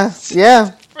 Yeah,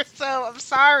 yeah. So I'm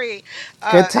sorry.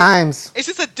 Good times. It's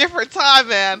just a different time,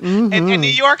 man. And New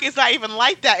York is not even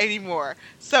like that anymore.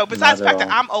 So besides not the at fact that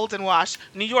all. I'm old and washed,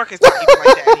 New York is not even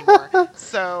like that anymore.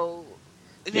 So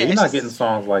Yeah, yeah, you're it's not getting just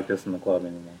songs like this in the club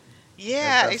anymore.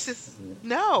 yeah, it's That's just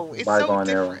no, it's so bygone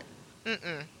era. different.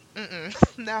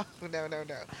 Mm-mm, no, no, no,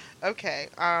 no. Okay.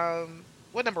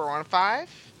 What number we're on? Five.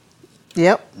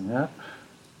 Yep. Yeah,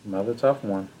 another tough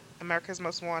one. America's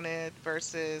Most Wanted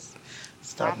versus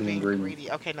Stop Stop being Being greedy.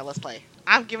 Greedy. Okay, now let's play.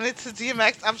 I'm giving it to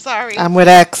DMX. I'm sorry. I'm with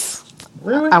X.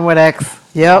 Really? I'm with X.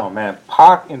 Oh Yep. man,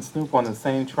 Pac and Snoop on the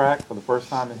same track for the first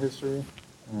time in history.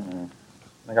 Mm-mm.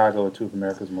 I gotta go with two of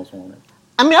America's Most Wanted.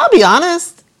 I mean, I'll be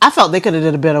honest. I felt they could have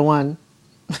did a better one.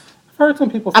 I've heard some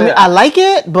people I say mean, I like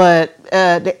it, but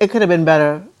it could have been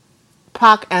better.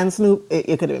 Pac and Snoop,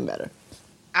 it could have been better.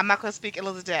 I'm not gonna speak ill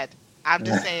of the dead. I'm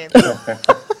just saying,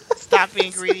 Stop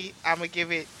Being Greedy. I'm gonna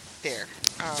give it there.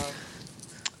 Um,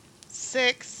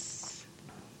 Six.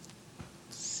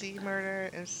 C Murder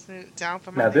and Snoop Down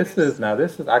for my niggas. now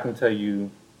this is I can tell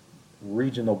you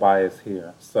regional bias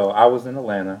here. So I was in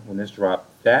Atlanta when this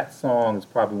dropped. That song is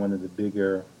probably one of the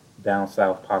bigger down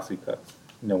south posse cuts.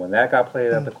 When that got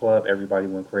played at the club, everybody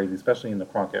went crazy, especially in the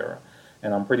crunk era.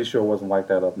 And I'm pretty sure it wasn't like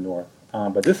that up north.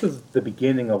 But this is the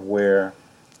beginning of where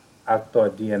I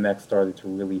thought DMX started to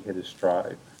really hit his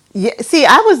stride. Yeah. See,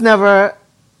 I was never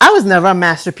a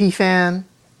Master P fan,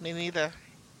 Me neither.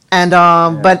 and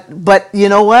Yeah. but you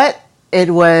know what?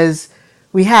 It was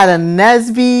we had a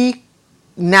Nesby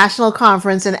national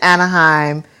conference in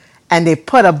Anaheim, and they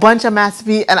put a bunch of Master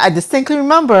P. And I distinctly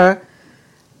remember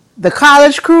the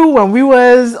college crew when we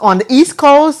was on the East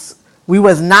Coast. We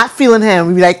was not feeling him.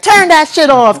 We be like, turn that shit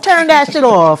off, turn that shit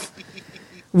off.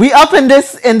 We up in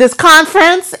this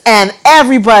conference, and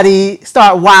everybody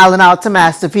start wilding out to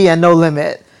Master P and No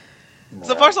Limit.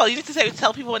 So Right. first of all, you need to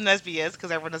tell people what NSB is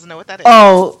because everyone doesn't know what that is.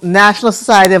 Oh, National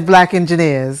Society of Black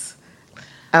Engineers.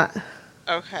 Uh,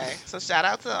 Okay, so shout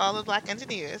out to all the black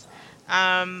engineers.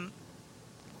 Um,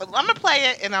 I'm gonna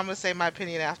play it and I'm gonna say my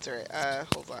opinion after it.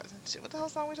 Hold on. Shit, what the hell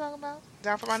song we talking about?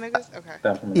 Down for my niggas? Okay.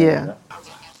 That from a nigga, yeah. yeah.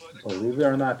 Believe it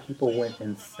or not, people went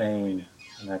insane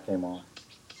when that came on.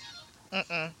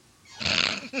 Mm-mm.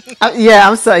 Yeah,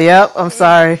 I'm sorry. Yep, I'm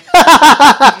sorry.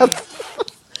 Mm-mm.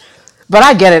 But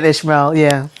I get it, Ishmael.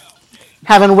 Yeah.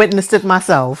 Having witnessed it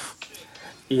myself.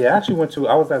 Yeah, I actually went to.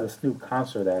 I was at a Snoop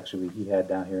concert actually. He had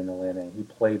down here in Atlanta, and he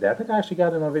played that. I think I actually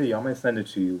got it on video. I'm gonna send it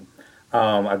to you.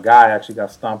 A guy actually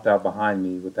got stomped out behind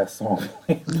me with that song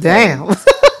playing. Damn.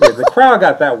 Yeah, the crowd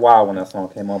got that wild when that song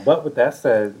came on. But with that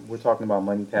said, we're talking about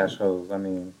Money Cash Hoes. I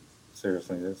mean,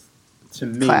 seriously, this to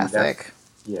me that's Classic.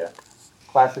 yeah,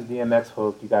 classic DMX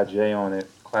hook. You got Jay on it,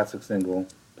 classic single.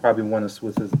 Probably one of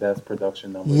Swiss's best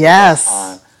production numbers of all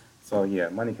time. Yes. So yeah,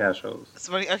 Money Cash Hoes.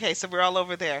 So, okay, so we're all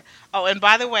over there. Oh, and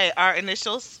by the way, our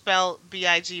initials spell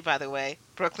BIG. By the way,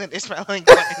 Brooklyn, Ishmael, and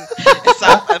Quentin.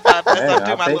 So as Hey, I'm I'll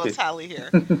doing my take little it. tally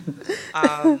here.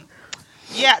 Um,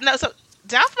 yeah, no. So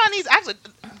Down for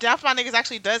My Niggas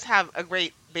actually does have a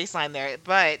great bass line there,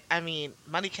 but I mean,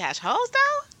 Money Cash Hoes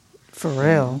though. For Hmm.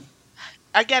 real.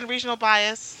 Again, regional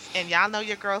bias, and y'all know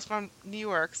your girls from New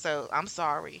York, so I'm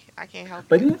sorry, I can't help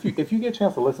But you. then if you get a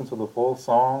chance to listen to the full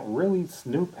song, really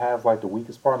Snoop has like the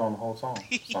weakest part on the whole song.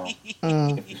 So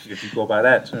Mm. if you go by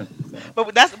that too, so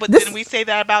But didn't This we say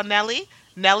that about Nelly?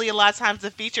 Nelly, a lot of times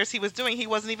the features he was doing, he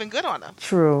wasn't even good on them.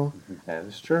 true. that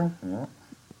is true. Yeah.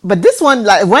 But this one,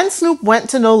 like when Snoop went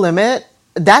to No Limit,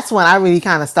 that's when I really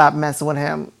kind of stopped messing with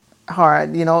him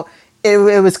hard. It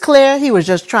was clear he was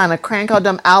just trying to crank out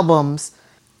them albums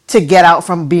to get out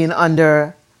from being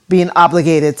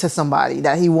obligated to somebody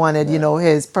that he wanted, Right.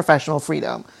 his professional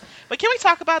freedom. But can we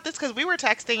talk about this? Because we were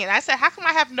texting, and I said, "How come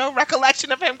I have no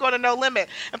recollection of him going to No Limit?"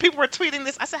 And people were tweeting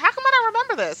this. I said, "How come I don't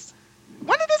remember this?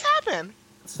 When did this happen?"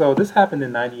 So this happened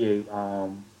in '98.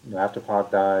 After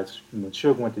Pac died, when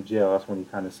Suge went to jail, that's when he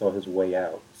kind of saw his way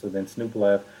out. So then Snoop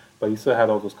left, but he still had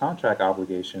all those contract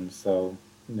obligations. So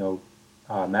you know,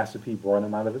 Master P brought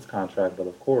him out of his contract. But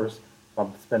of course, if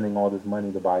I'm spending all this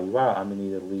money to buy you out, I'm gonna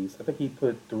need at least. I think he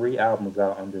put 3 albums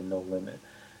out under No Limit,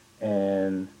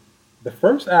 and the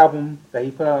first album that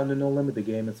he put out under No Limit, The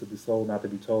Game Is to Be Sold, Not to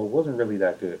Be Told, wasn't really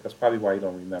that good. That's probably why you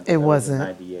don't remember. It That was in wasn't.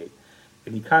 '98.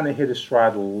 And he kind of hit his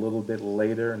stride a little bit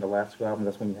later in the last 2 albums.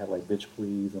 That's when he had like Bitch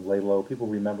Please and Lay Low. People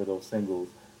remember those singles,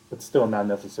 but still not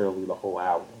necessarily the whole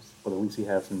albums. But at least he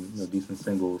had some decent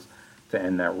singles to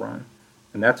end that run.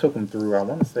 And that took him through, I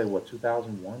want to say, what,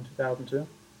 2001, 2002?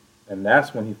 And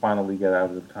that's when he finally got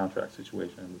out of the contract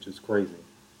situation, which is crazy.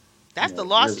 That's the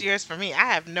lost Really. years for me. I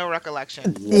have no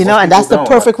recollection. Yeah, most And people that's the don't.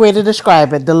 Like, perfect way to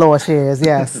describe it. The lower shares,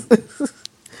 yes.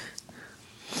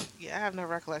 Yeah, I have no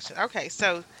recollection. Okay,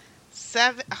 so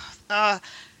seven, uh,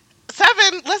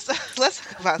 seven. Let's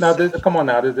talk about now, seven. come on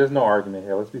now. There's no argument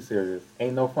here. Let's be serious.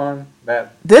 Ain't no fun.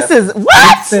 This That's is an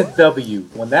what? instant W.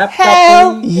 When that got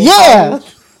Hell played in yeah.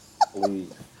 college,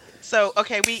 please. So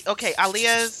okay,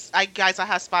 Aaliyah's. I guys, I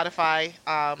have Spotify.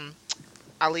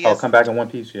 Oh, Aaliyah's come back in one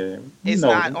piece. Yeah, you is know,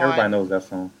 not everybody on. knows that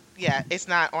song. Yeah, it's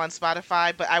not on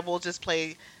Spotify, but I will just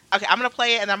play. Okay, I'm gonna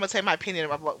play it and I'm gonna say my opinion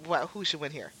about who should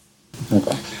win here.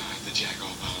 Okay. The Jack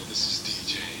Off Hour. This is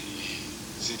DJ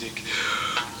Zedek.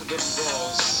 Getting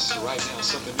balls right now.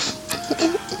 Something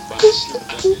by Snoop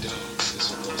Doggy Dogg.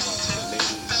 This one goes out to the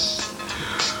ladies from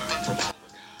Africa.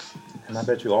 And I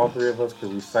bet you all three of us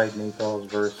could recite Nate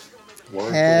Dogg's verse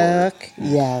word for word. Heck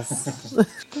yes.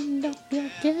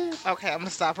 Okay, I'm gonna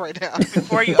stop right now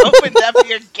before you opened up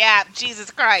your gap.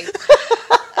 Jesus Christ.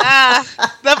 Ah,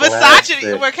 the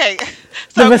misogyny. Classic. Okay,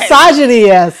 The so okay, misogyny,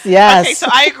 yes, okay, so yes.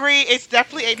 I agree. It's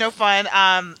definitely ain't no fun.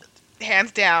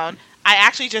 Hands down. I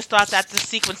actually just thought that the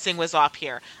sequencing was off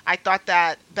here. I thought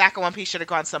that Back in One Piece should have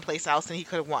gone someplace else and he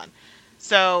could have won.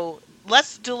 So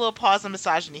let's do a little pause on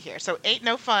misogyny here. So ain't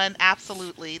no fun,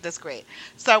 absolutely. That's great.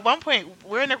 So at one point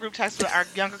we're in a group text with our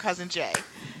younger cousin Jay.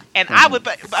 And I Hmm. would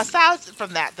but aside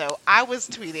from that though, I was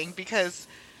tweeting because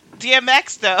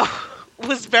DMX though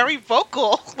was very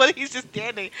vocal when he's just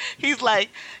standing. He's like,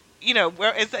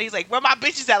 he's like, where my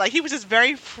bitches at? Like he was just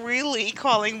very freely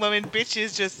calling women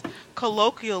bitches, just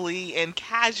colloquially and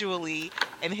casually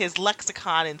in his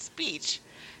lexicon and speech.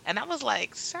 And I was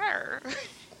like, sir,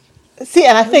 See,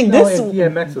 and I Well, think this, in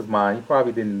DMX's mind, he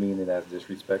probably didn't mean it as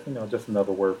disrespect. Just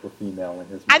another word for female in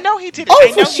his I mind. know he didn't. oh,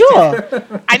 I for know he didn't.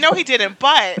 sure. I know he didn't.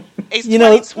 But It's You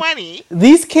know, 2020.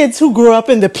 these kids who grew up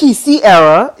in the PC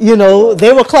era, Right.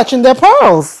 they were clutching their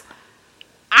pearls.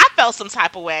 I felt some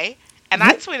type of way, and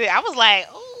I tweeted. I was like,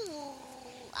 "Ooh."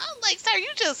 I was like, "Sir, you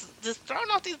just throwing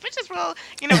off these bitches, bro."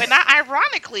 And not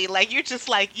ironically, like you're just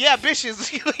like, "Yeah,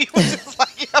 bitches." You were just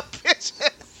like, "Yeah,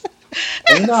 bitches."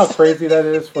 And you know how crazy that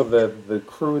is for the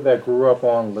crew that grew up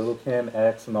on Little Kim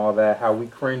X and all that. How we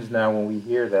cringe now when we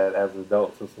hear that as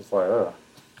adults. It's just like, ugh.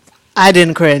 I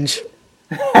didn't cringe.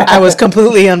 I was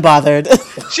completely unbothered.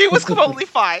 She was completely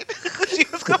fine. She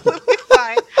was completely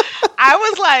fine. I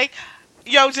was like,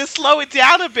 "Yo, just slow it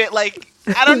down a bit." Like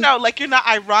I don't know, like you're not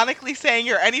ironically saying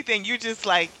or anything. You just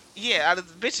like, "Yeah, out of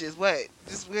the bitches, what?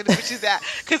 Just where the bitches at?"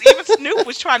 Because even Snoop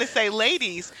was trying to say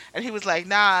ladies, and he was like,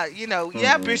 "Nah, yeah,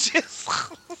 Mm-mm. bitches."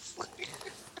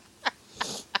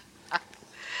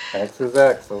 X is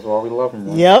X. That's why we love him,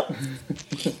 right? Yep.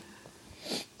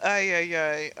 Ay, ay,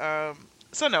 ay.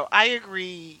 So no, I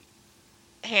agree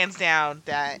hands down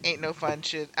that Ain't No Fun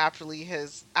should absolutely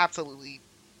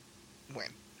win.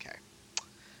 Okay.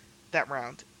 That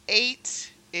round.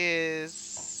 8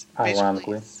 is Bitch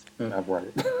Ironically, Please. I'm right.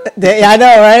 Yeah, I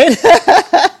know,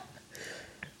 right?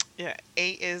 Yeah,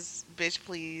 8 is Bitch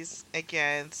Please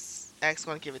against X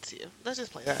gonna give it to you. Let's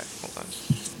just play that. Hold on.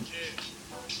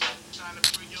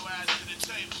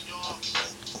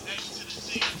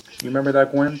 You remember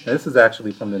that, Gwen? This is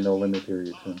actually from the No Limit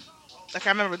period too. Like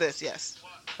I remember this, yes.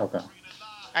 Okay.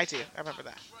 I do. I remember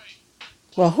that.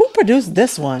 Well, who produced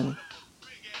this one?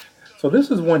 So this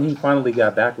is when he finally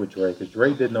got back with Drake, because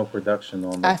Drake did no production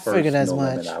on the I figured first as No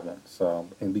Limit much. album. So,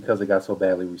 and because it got so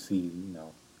badly received,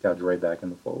 got Drake back in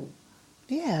the fold.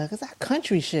 Yeah, because that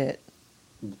country shit.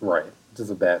 Right.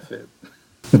 Just a bad fit.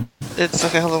 It's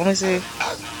okay, hold on, let me see.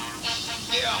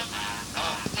 Yeah,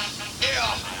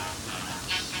 yeah,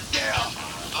 yeah.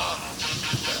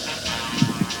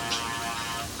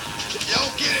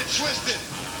 Don't get it twisted.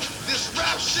 This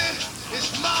rap shit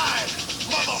is mine,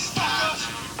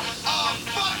 motherfucker.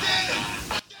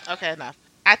 Fucking. Okay, enough.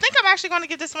 I think I'm actually gonna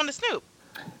give this one to Snoop.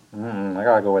 I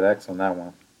gotta go with X on that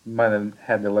one. You might have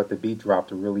had to let the beat drop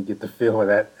to really get the feel of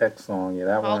that X song. Yeah,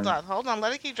 that one. Hold on,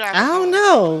 let it keep I dropping. Hold don't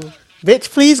on. know.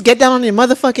 Bitch, please get down on your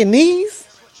motherfucking knees.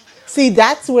 See,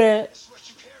 that's where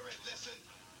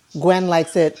Gwen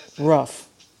likes it rough.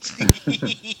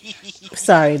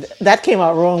 Sorry, that came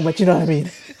out wrong, but you know what I mean.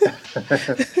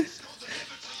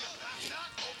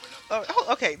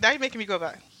 Okay, now you're making me go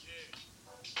back.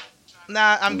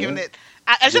 Nah, I'm giving Yeah. it.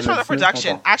 It's just Giving for it to the Snoop? Okay.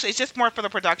 production. Actually, it's just more for the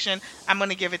production. I'm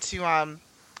gonna give it to I'm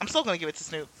still gonna give it to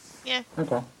Snoop. Yeah.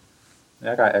 Okay.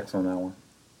 Yeah, I got X on that one.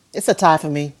 It's a tie for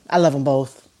me. I love them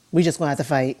both. We just gonna have to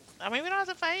fight. I mean, we don't have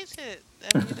to fight. Shit.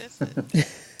 I mean, that's it.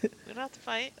 We don't have to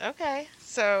fight. Okay.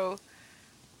 So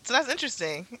that's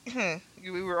interesting.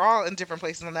 We were all in different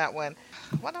places on that one.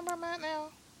 What number am I at now?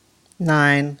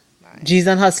 9. 9. G's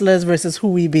and Hustlers versus Who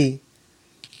We Be.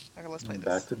 Okay, let's play Back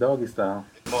this. to doggy style.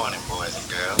 Good morning, boys and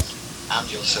girls. I'm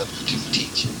your substitute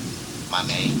teacher. My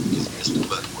name is Mr.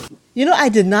 Butterworth. I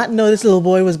did not know this little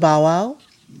boy was Bow Wow.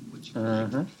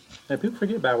 Mm-hmm. Yeah, people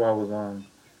forget Bow Wow was on.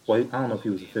 Well, I don't know if he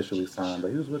was officially signed, but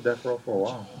he was with Death Row for a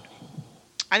while.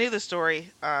 I knew the story.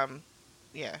 Yeah,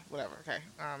 whatever. Okay.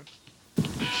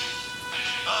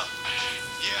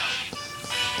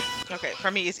 Yeah. Okay.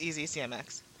 For me, it's easy.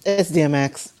 CMX. It's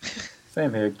DMX.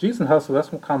 Same here. G's and Hustle, that's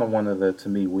kind of one of the, to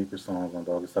me, weaker songs on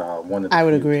Doggy Style. One of the I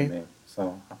would few to agree. me.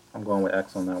 So I'm going with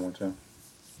X on that one, too.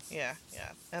 Yeah, yeah.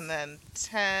 And then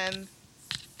 10,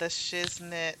 the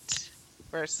Shiznit I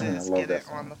versus love Get that It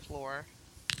on song. the Floor.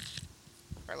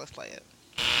 All right, let's play it.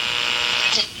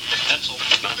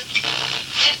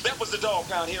 That was the Dog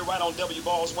Pound here, right on W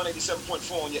Balls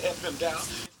 187.4 on your FM dial.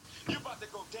 You're about to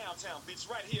go downtown, bitch,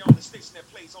 right here on the station that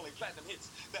plays only platinum hits.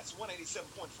 That's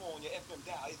 187.4 on your FM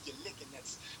dial. If you're licking,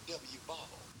 that's W Ball.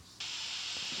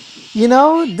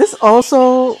 This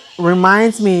also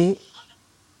reminds me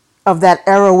of that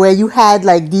era where you had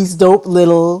like these dope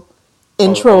little Oh,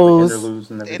 the intros.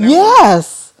 interludes and The everything. interludes.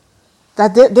 Yes.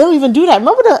 That they don't even do that.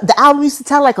 Remember the album used to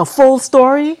tell like a full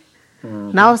story?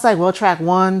 Mm-hmm. Now it's like, well, track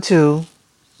 1, 2.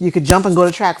 You could jump and go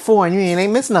to track 4 and you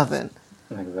ain't missed nothing.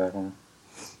 Exactly.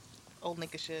 Old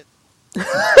nigga shit.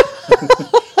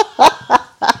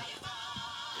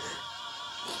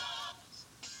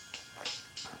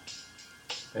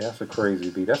 Yeah, that's a crazy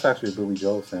beat. That's actually a Billy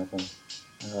Joel sample.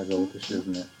 I gotta go with the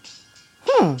Shiznit.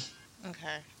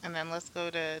 Okay. And then let's go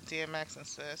to DMX and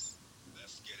Sis.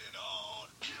 Let's get it on.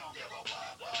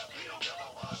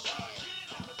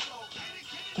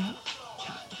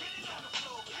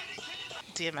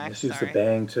 DMX, This used to sorry.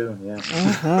 bang, too. Yeah.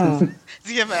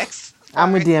 DMX.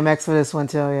 I'm with Sorry. DMX for this one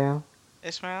too, yeah.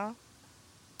 Ishmael.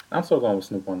 I'm still going with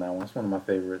Snoop on that one. It's one of my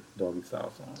favorite Doggy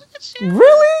Style songs. Look at you.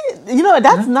 Really? You know,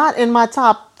 that's Hmm. not in my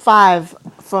top five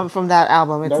from that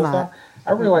album. It's No, it's not. not.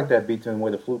 I really like Mm-mm. that beat to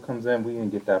where the flute comes in. We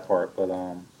didn't get that part, but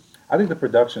I think the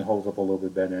production holds up a little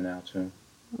bit better now too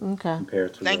Okay.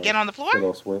 compared to Then get on the floor. Good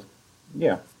Old Swift.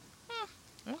 Yeah,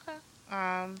 Okay.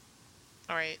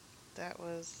 All right. That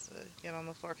was get on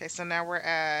the floor. Okay, so now we're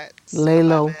at Lay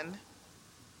low. 11.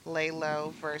 Lay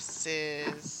low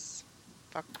versus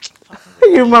fuck, fucking with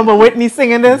You remember D. Whitney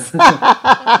singing this?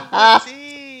 Fucking with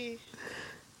D.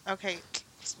 Okay.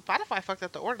 Spotify fucked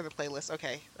up the order of the playlist.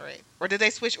 Okay. All right. Or did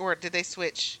they switch? Or did they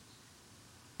switch?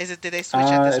 Did they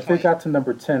switch at this if it point? got to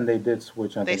number 10, they did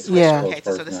switch. I They think switched. West Yeah. Okay. Coast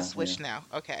So first this is now. Yeah. switched now.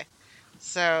 Okay.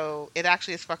 So it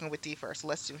actually is fucking with D first.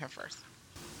 Let's do him first.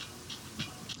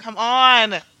 Come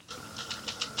on.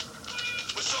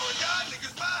 But so are y'all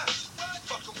niggas mine.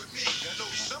 Fucking with me. I know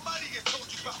somebody has told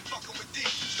you about fucking with D.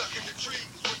 Stuck in the tree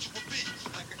is what you will be.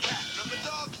 Like a cat. And I'm a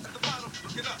dog at the bottom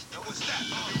looking up. Now what's that?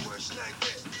 Your worst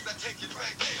nightmare. Cause I take it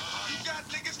right there. You got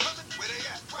niggas coming? Where they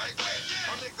at? Right where?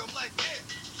 I make them like air.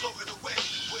 Floating away.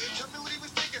 Well, he tell me what he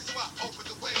was thinking, so I opened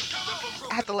the way. Never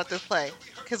I broke have it. to let this play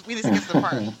because we need to get to the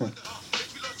part.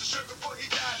 If we lost the shirt before he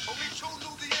died, only two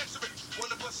knew the answer.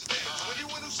 One of us is dead. When you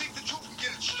want to seek the truth and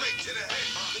get it straight to the head,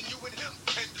 then you and him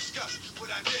can discuss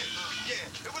what I did.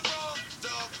 Yeah, it was wrong,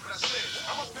 dog, but I said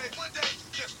I'ma pay one day,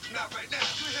 just not right now.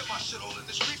 You hear my shit all in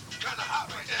the street, kinda hot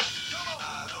right now. Come on.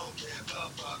 I don't give a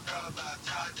fuck about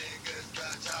y'all niggas,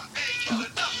 'cause y'all ain't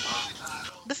killing nothing. I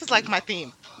don't This is like my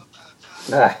theme.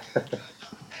 Ah,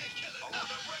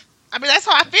 I mean, that's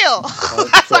how I feel.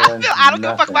 ain't That's how I killing feel. I don't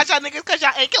give a fuck nothing. about y'all niggas because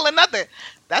y'all ain't killing nothing.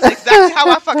 That's exactly how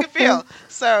I fucking feel.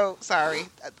 So sorry,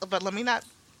 but let me not.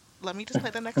 Let me just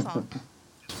play the next song.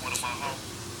 one of my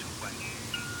homies, Tupac.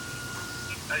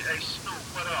 Hey, Snoop,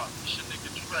 what up? It's your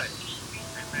nigga Dre.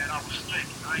 Hey, man, I was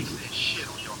thinking, I ain't said shit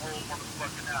on your whole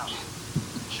motherfucking album.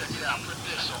 Check it out, put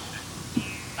this on there.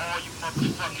 All you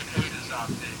motherfucking haters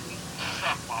out there,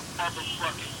 suck my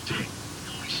motherfucking dick.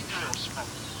 And we still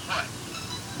smoking. What?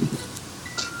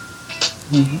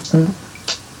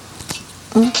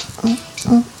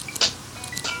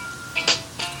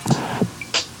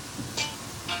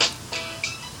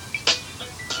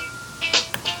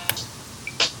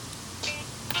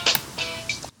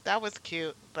 That was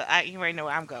cute, but you already know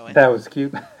where I'm going. That was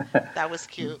cute. That was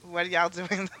cute. What are y'all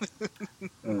doing?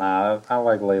 Nah, I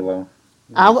like Laylo.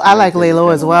 I Nate like did his Laylo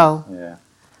thing as on that. well. Yeah.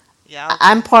 Y'all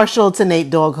I'm partial to Nate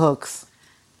Dogg Hooks.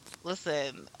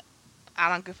 listen. I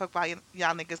don't give a fuck about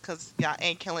y'all niggas because y'all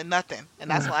ain't killing nothing,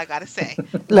 and that's all I gotta say.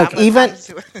 Now Look, I'm gonna time even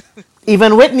to it.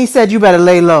 even Whitney said you better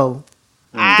lay low.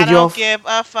 I Did you? don't give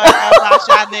a fuck about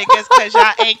y'all niggas because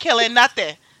y'all ain't killing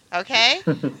nothing. Okay?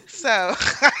 So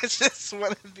I just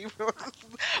want to be real.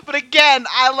 But again,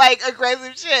 I like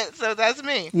aggressive shit, so that's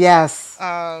me. Yes.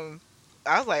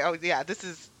 I was like, oh yeah, this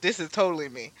is totally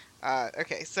me.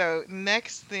 Okay, so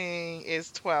next thing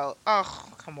is 12. Oh,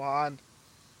 come on.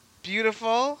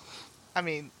 Beautiful. I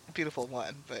mean, beautiful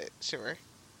one, but sure.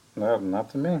 No,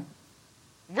 not to me.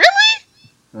 Really?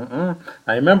 Mm-mm.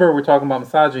 I remember we're talking about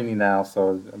misogyny now,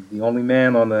 so I'm the only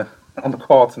man on the on the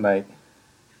call tonight.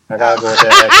 I gotta go with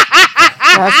that X.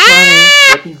 That's funny.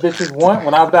 What these bitches want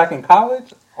when I was back in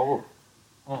college? Oh,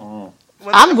 mm-mm.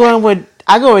 What's I'm okay? going with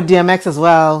I go with DMX as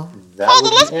well. That Hold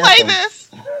on, was let's the play anthem.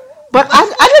 this. But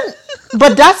Let's I didn't.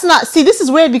 But that's not. See, this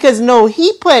is weird because no,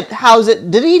 he put How's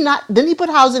It. Did he not? Didn't he put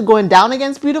How's It going down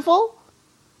against Beautiful?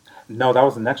 No, that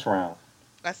was the next round.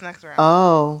 That's next round.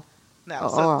 Oh. No,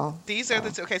 so Oh. these are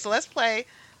the two. Okay, so let's play.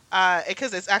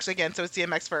 Because it's actually again, so it's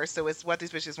DMX first. So it's what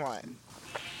these bitches want.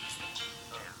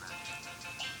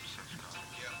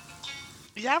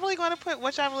 Y'all really going to put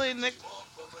what y'all really Nick?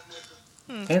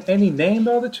 Hmm. And he named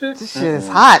all the chicks? This shit is Mm-mm.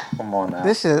 hot. Come on now.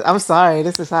 This shit. I'm sorry.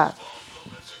 This is hot.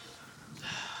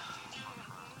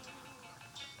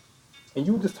 And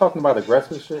you were just talking about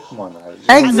aggressive shit? Come on now. It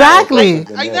I don't get more know, like aggressive Exactly.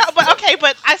 than I know, this. but okay,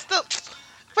 but I still.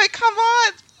 But come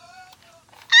on,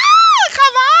 ah,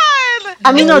 come on,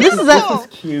 I mean, it's No, no. this This is is this a. is beautiful.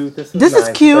 cute. This is This is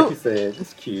nice. It's like you cute. said.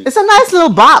 It's cute. It's a nice little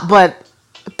bop, but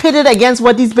pitted against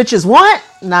what these bitches want.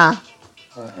 Nah.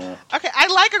 Uh-uh. Okay, I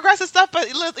like aggressive stuff, but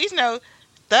look, you know,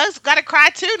 thugs gotta cry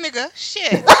too, nigga.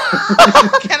 Shit,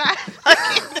 can I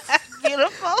fucking that's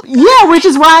beautiful? Yeah, which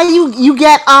is why you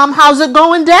get How's It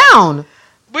Going Down?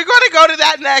 We're gonna go to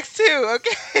that next too.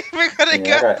 Okay, we're gonna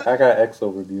Yeah, go. I got X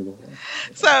over beautiful.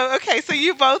 So okay, so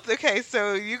you both okay,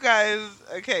 so you guys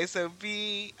okay, so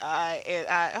B I and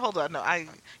I hold on, no,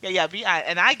 yeah, B I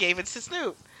and I gave it to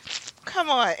Snoop. Come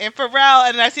on, and Pharrell,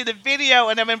 and I see the video,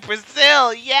 and I'm in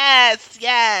Brazil. Yes,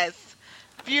 yes,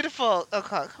 beautiful.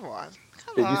 Okay, come on,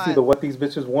 Come Did you see the on. "What These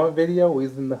Bitches Want" video?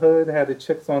 He's in the hood, had the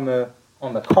chicks on the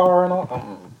car and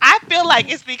all. I feel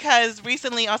like it's because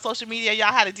recently on social media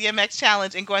y'all had a DMX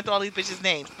challenge and going through all these bitches'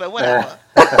 names, but whatever.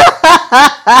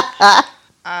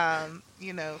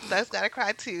 Thugs gotta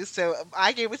cry too. So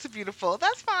I gave it to Beautiful.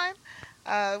 That's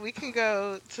fine. We can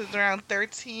go to round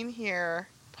 13 here.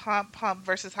 Pump Pump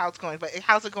versus How's It Going, but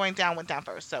How's It Going down went down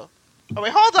first. So, oh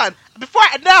wait, hold on. Before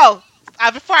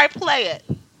I play it.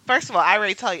 First of all, I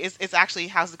already tell you it's actually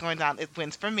How's It Going down. It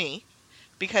wins for me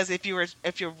because if you're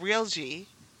real G,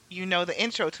 you know the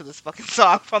intro to this fucking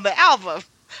song from the album,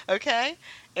 okay?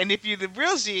 And if you're the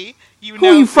real G, you Who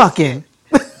know you the skit. fucking?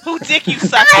 Who dick you Who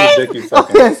sucking? dick you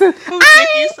sucking? Okay, so Who dick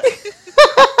you sucking?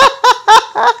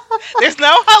 There's no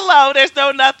hello. There's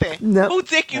no nothing. no. Who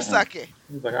dick you Uh-uh. sucking?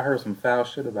 He's like, I heard some foul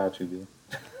shit about you, B.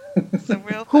 Some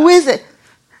real Who foul is shit. it?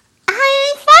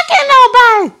 I ain't fucking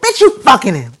nobody. Bitch, you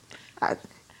fucking him. I-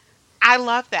 I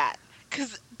love that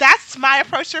because that's my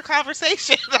approach to a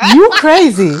conversation. You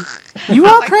crazy. You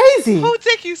are Like, crazy. who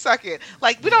dick you sucking?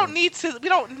 Like, we don't need to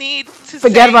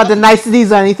Forget say about the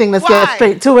niceties or anything. Let's get why.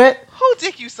 straight to it. Who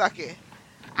dick you sucking?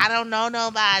 I don't know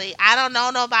nobody. I don't know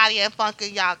nobody in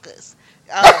fucking Yonkers.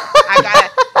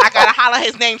 I gotta holler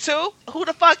his name too. Who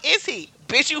the fuck is he?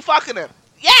 Bitch, you fucking him.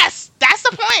 Yes, that's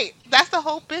the point. That's the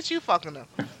whole bitch you fucking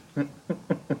him.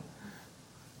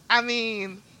 I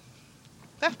mean,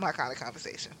 that's my kind of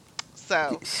conversation.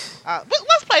 So, but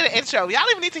let's play the intro. Y'all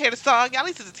don't even need to hear the song. Y'all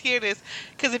need to just hear this.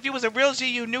 Because if you was a real G,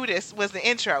 you knew this was the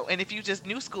intro. And if you just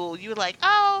knew school, you were like,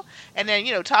 oh. And then,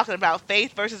 talking about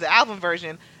Faith versus the album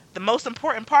version, the most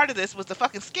important part of this was the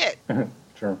fucking skit.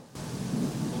 True.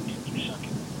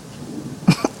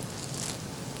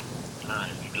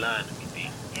 You lying to me, B.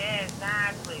 Yeah,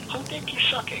 exactly. Who think you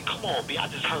sucking? Come on, B. I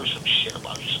just heard some shit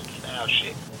about you, some foul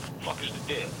shit. Fuck is the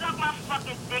deal? Suck my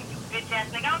fucking dick, you bitch ass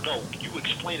nigga. No, you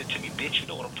explain it to me, bitch. You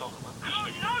know what I'm talking about. I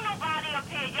don't know nobody up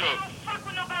here. Y'all don't fuck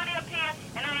with nobody up here,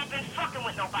 and I ain't been fucking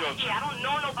with nobody. I don't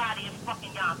know nobody in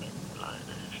fucking Yonkers. Lying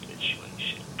ass bitch, you ain't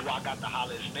shit. Do I got to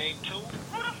holler his name too?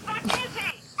 Who the fuck is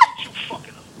he? You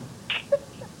fucking him.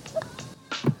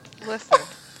 Listen.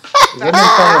 Women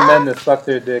telling men to suck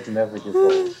their dick never gets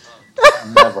old.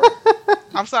 Never.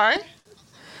 I'm sorry?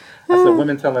 I said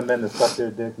women telling men to suck their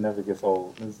dick never gets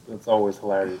old. It's always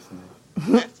hilarious to me.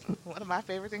 That's one of my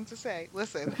favorite things to say.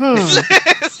 Listen.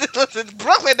 Listen,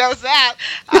 Brooklyn knows that.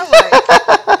 I'm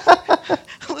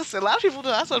like, listen, a lot of people know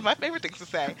that's one of my favorite things to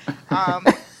say.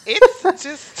 It's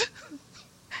just,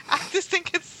 I just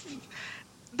think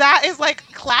that is like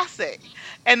classic.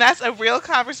 And that's a real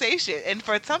conversation. And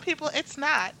for some people, it's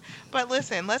not. But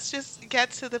listen, let's just get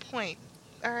to the point.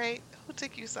 All right? Who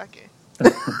dick you sucking?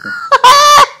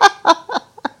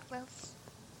 That's,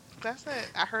 that's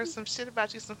it. I heard some shit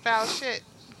about you, some foul shit.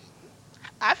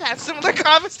 I've had similar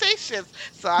conversations.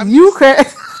 So You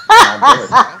crazy.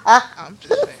 I'm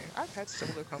just saying. I've had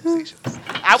similar conversations.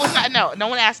 I was not, no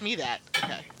one asked me that.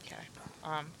 Okay.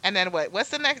 And then what? What's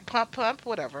the next? Pump, pump,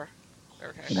 whatever.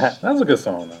 Okay. That's a good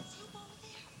song though.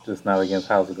 Just not against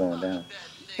How's It Going Down.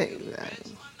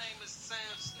 Exactly.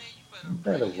 You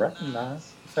better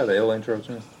recognize. It's had an ill intro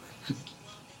too.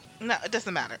 No, it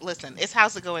doesn't matter. Listen, it's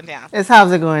how's it going down. It's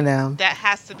how's it going down. That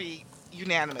has to be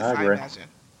unanimous, I I agree. imagine.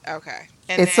 Okay.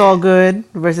 And It's all then, good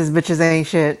versus bitches ain't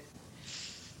shit.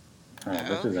 Oh,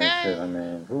 bitches ain't shit. I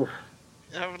mean, oof.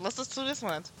 let's listen to this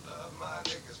one.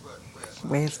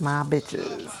 Where's my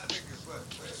bitches?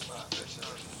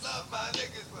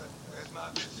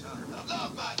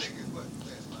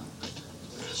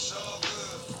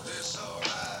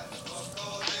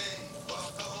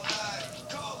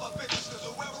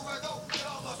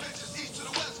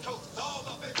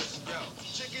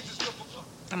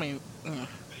 I mean,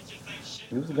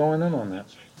 He was going in on that.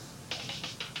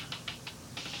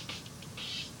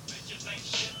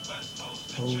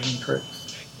 Holding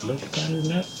tricks. Look at his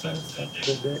nuts and suck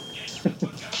the dick.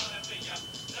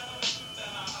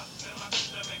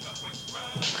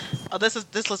 oh, this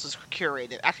list was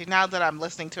curated. Actually, now that I'm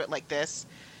listening to it like this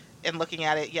and looking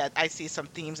at it, yeah, I see some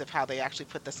themes of how they actually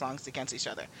put the songs against each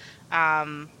other.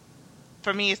 Um,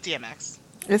 for me, it's DMX.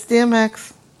 It's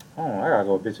DMX. Oh, I gotta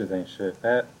go. Bitches ain't shit.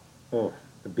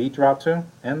 The beat drop too,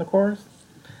 and the chorus.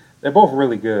 They're both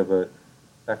really good, but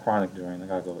that Chronic joint, I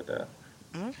gotta go with that.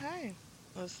 Okay,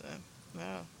 listen,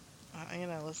 no,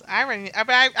 listen.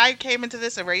 I came into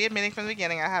this already admitting from the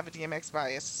beginning I have a DMX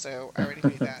bias, so I already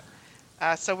knew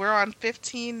that. So we're on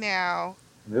 15 now.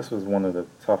 This was one of the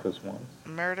toughest ones.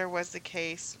 Murder Was the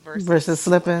Case Versus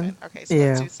Slippin'. Okay, so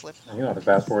let's Yeah. do Slippin'. And you know, the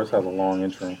fast forward has a long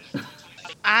intro.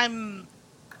 I'm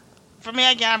For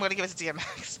me again, I'm gonna give it to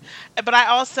DMX. But I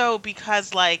also,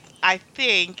 because like I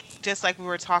think just like we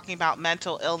were talking about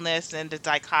mental illness and the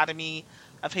dichotomy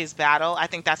of his battle, I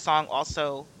think that song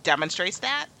also demonstrates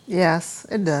that. Yes,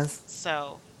 it does.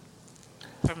 So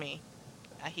for me,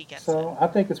 he gets it. So I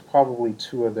think it's probably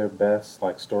two of their best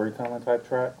like storytelling type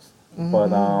tracks. But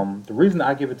Mm-hmm. the reason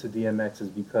I give it to DMX is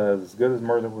because as good as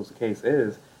Murder Was the Case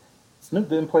is, Snoop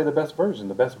didn't play the best version.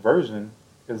 The best version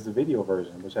is the video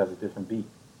version, which has a different beat.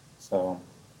 So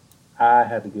I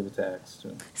had to give it to X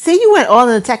too. See, you went all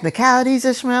in the technicalities,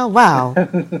 Ishmael. Wow.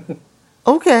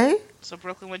 Okay. So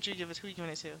Brooklyn, would you give it? Who you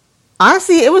giving it to?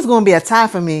 Honestly, it was going to be a tie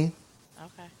for me.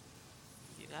 Okay,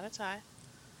 you got a tie.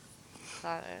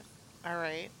 Got it. All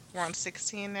right, we're on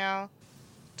 16 now.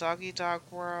 Doggy Dog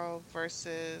World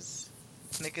versus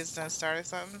Niggas Done Started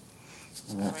Something.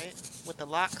 All right, with the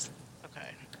locks. Okay,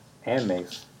 And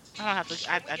Mace. I don't have to.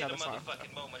 Can we I get know a the song. Okay.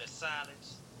 motherfucking moment of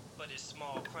silence for this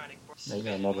small chronic They got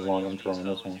spending another money long on intro these on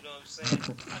this hoes, one. you know what I'm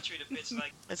saying? I treat a bitch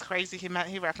like It's crazy.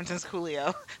 He references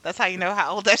Coolio. That's how you know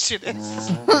how old that shit is.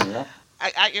 Yep. Listen.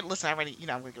 I already. I'm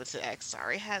gonna give it to X.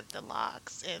 Sorry, had the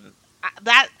locks and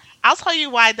that. I'll tell you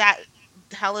why that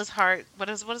Hell is Heart. What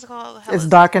is it called? Hell It's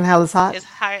dark and hell is hot. is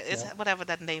high. Is Yep. whatever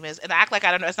that name is. And I act like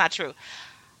I don't know. It's not true.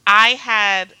 I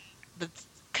had the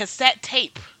cassette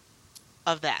tape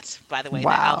of that, by the way,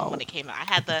 that album when Wow. it came out.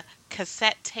 I had the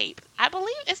cassette tape. I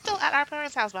believe it's still at our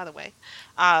parents' house, by the way.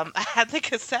 I had the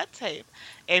cassette tape.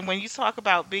 And when you talk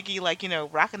about Biggie, like,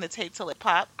 rocking the tape till it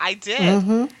popped, I did.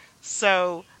 Mm-hmm.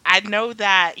 So I know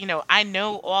that, I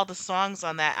know all the songs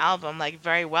on that album, like,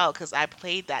 very well because I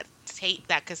played that tape,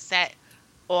 that cassette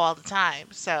all the time.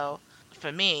 So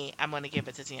for me, I'm going to give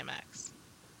it to DMX.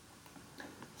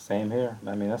 Same here.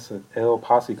 I mean, that's a L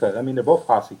posse cut. I mean, they're both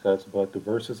posse cuts, but the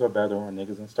verses are better on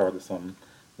Niggas and Started Something.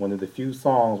 One of the few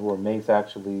songs where Mace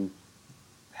actually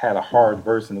had a hard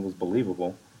verse and it was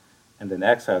believable, and then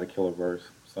X had a killer verse.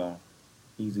 So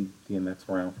easy DMX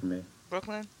round for me.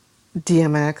 Brooklyn?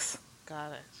 DMX.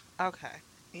 Got it. Okay.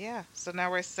 Yeah. So now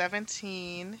we're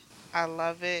 17. I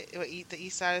love it. The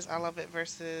East Side is I love it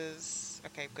versus.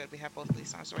 Okay, good. We have both of these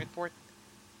songs. So right, 4,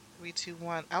 3, 2,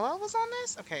 1. LL was on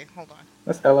this. Okay, hold on.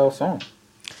 That's LL song.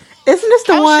 Isn't this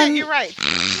the Oh shit, one? you're right.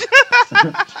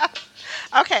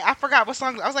 Okay, I forgot what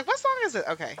song. I was like, what song is it?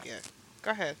 Okay, yeah.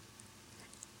 Go ahead.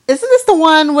 Isn't this the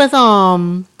one with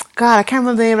God, I can't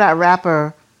remember the name of that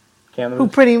rapper who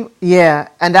Cannabis. pretty yeah,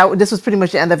 and that this was pretty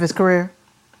much the end of his career.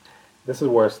 This is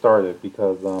where it started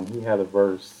because he had a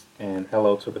verse and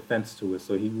LL took offense to it,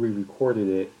 so he re-recorded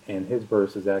it, and his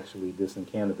verse is actually dissing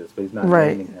Cannabis, but he's not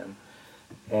Right. naming him.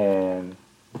 And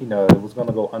it was going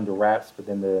to go under wraps, but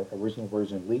then the original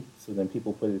version leaked, so then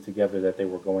people put it together that they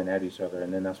were going at each other,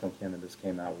 and then that's when Cannabis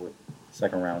came out with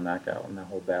second round knockout, and that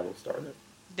whole battle started.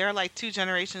 There are like two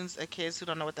generations of kids who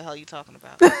don't know what the hell you're talking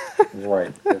about.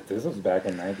 Right. But this was back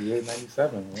in 98,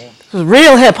 97. Yeah. It was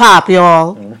real hip hop,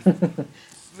 y'all.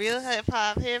 Real hip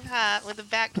hop with a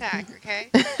backpack. Okay.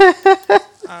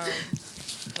 All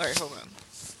right, hold on.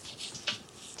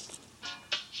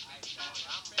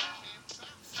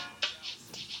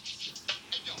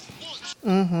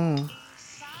 Mm-hmm.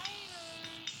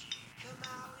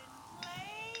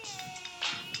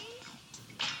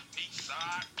 each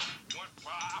side,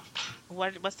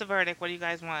 1-5. What's the verdict? What do you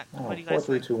guys want? What Oh, do you four, guys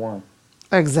three, think? two, one.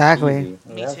 Exactly. Easy.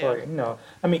 Me That's too. like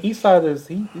I mean, East Siders.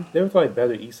 There was like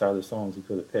better East Sider songs he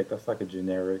could have picked. That's like a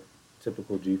generic,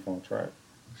 typical G Funk track.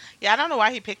 Yeah, I don't know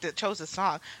why he chose this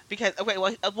song because okay,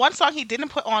 well, one song he didn't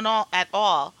put on all at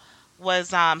all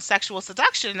was "Sexual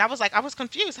Seduction," and I was like, I was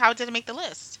confused. How it didn't make the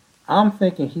list? I'm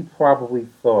thinking he probably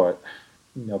thought,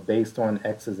 based on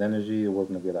X's energy, it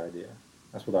wasn't a good idea.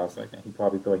 That's what I was thinking. He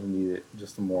probably thought he needed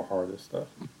just some more harder stuff.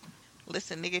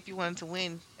 Listen, nigga, if you wanted to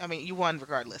win, I mean, you won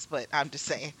regardless. But I'm just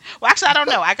saying. Well, actually, I don't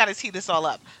know. I got to tee this all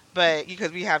up, but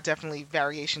because we have definitely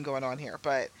variation going on here.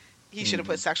 But he should have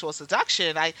put Hmm. "Sexual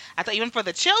Seduction." I thought even for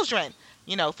the children,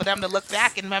 for them to look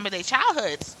back and remember their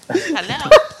childhoods. Hello.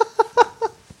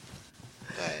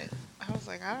 But I was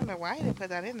like, I don't know why he didn't put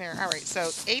that in there. All right, so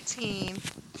 18.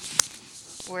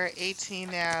 We're at 18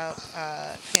 now.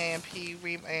 PAMP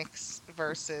remix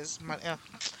versus.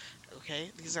 Okay,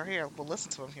 these are here. We'll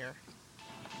listen to them here.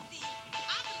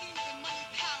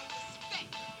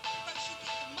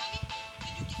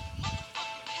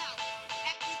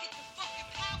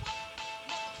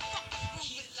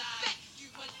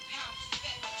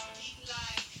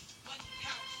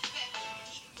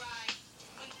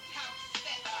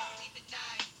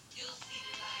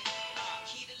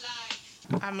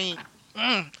 I mean,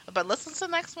 but listen to the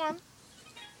next one.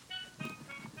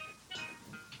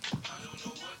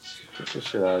 Get this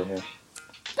shit out of here.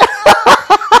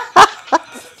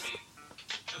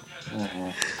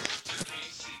 Uh-uh.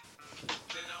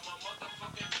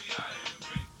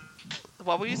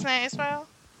 What were you saying, Israel?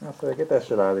 I said, get that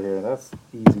shit out of here. That's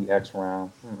easy X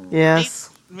round. Me,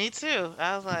 Yes. me too.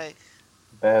 I was like,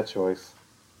 Bad choice.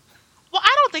 well,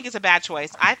 I don't think it's a bad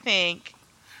choice. I think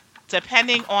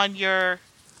depending on your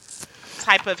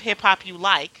type of hip hop you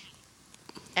like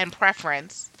and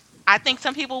preference, I think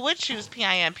some people would choose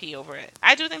PIMP over it.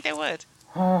 I do think they would.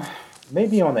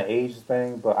 Maybe on the age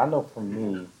thing, but I know for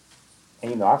me,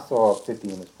 and I saw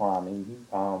 50 in his prime, and he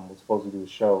was supposed to do a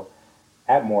show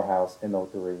at Morehouse in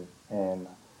 '03, and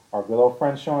our good old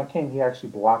friend Sean King, he actually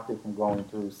blocked it from going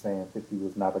through, saying 50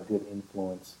 was not a good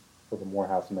influence for the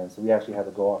Morehouse men. So we actually had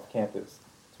to go off campus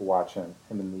to watch him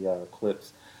in the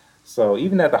clips. So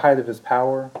even at the height of his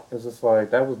power, it's just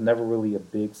like that was never really a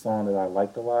big song that I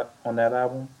liked a lot on that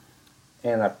album.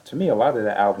 And to me, a lot of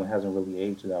that album hasn't really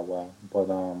aged that well. But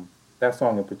that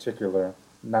song in particular,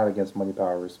 not against Money,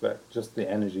 Power, Respect, just the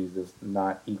energy is just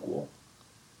not equal.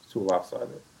 It's too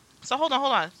lopsided. So hold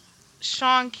on.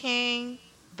 Sean King,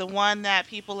 the one that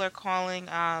people are calling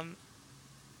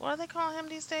what do they call him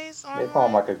these days They call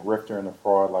him online? like a grifter and a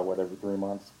fraud, like what, every 3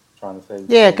 months, trying to say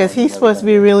Yeah, save because money he's and supposed to everything.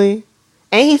 be really.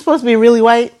 Ain't he supposed to be really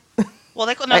white? Well,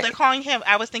 no, I, they're calling him.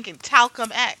 I was thinking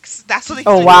Talcum X. That's what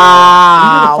oh, they think.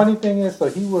 Yeah. The wow. funny thing is, so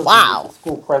he was the Wow.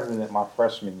 school president my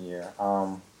freshman year.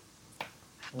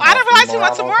 I I didn't see him realize he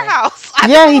went around to all the time. Morehouse. I Yeah,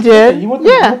 didn't he know. Yeah, did. he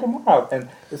Yeah. went to Morehouse, and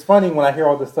it's funny when I hear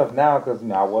all this stuff now because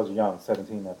I was young,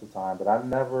 17 at the time, but I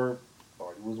never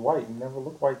thought he was white. He never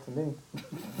looked white to me.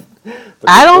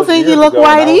 But I this don't was think he years looked ago,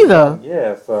 and white I was either. young.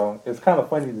 Yeah, so it's kind of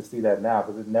funny to see that now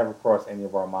because it never crossed any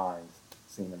of our minds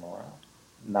seeing him around.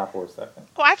 Not for a second.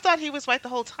 Oh, I thought he was white the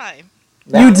whole time,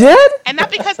 You did? and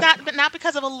not because not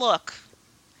because of a look,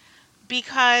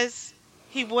 because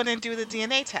he wouldn't do the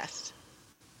DNA test.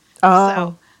 So,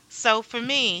 Oh. so for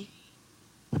me,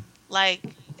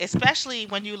 like especially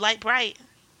when you light bright,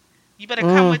 you better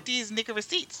come Mm. with these nigga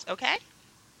receipts, okay?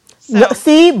 No, So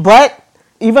see, but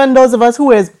even those of us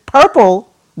who is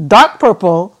purple, dark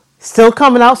purple, still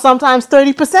coming out sometimes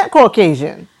 30%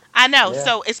 Caucasian. I know. Yeah,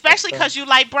 So that's especially true. because you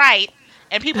light bright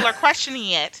and people are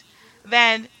questioning it,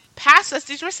 then pass us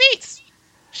these receipts.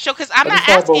 Sure, because I'm But not it's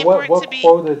like, but asking for it what to be.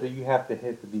 quota do you have to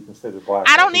hit to be considered black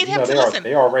I though? don't Because need him to listen.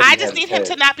 they already I just have his need him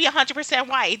to head. not be 100%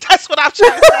 white. That's what I'm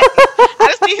trying to say. I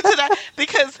just need him to not,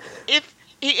 because if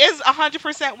he is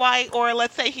 100% white, or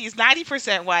let's say he's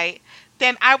 90% white,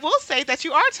 then I will say that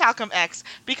you are Talcum X,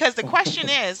 because the question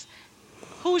is,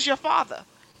 who's your father?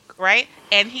 Right?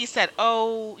 And he said,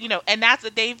 oh, and that's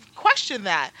they've questioned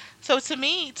that. So to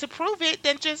me, to prove it,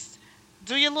 then just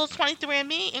do your little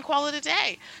 23andMe and call it a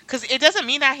day. Because it doesn't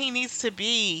mean that he needs to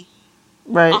be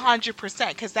Right. 100%,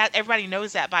 because that everybody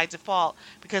knows that by default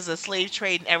because of the slave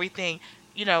trade and everything.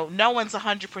 No one's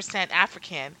 100%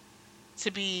 African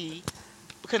to be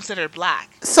considered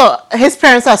black. So his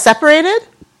parents are separated?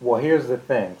 Well, here's the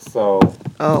thing. So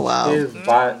Oh, wow. his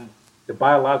Mm, the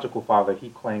biological father, he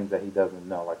claims that he doesn't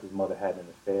know, like his mother had an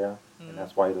affair, and mm.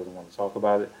 that's why he doesn't want to talk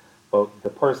about it. But the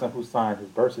person who signed his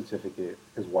birth certificate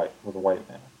is white, was a white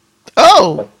man.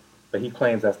 Oh. But but he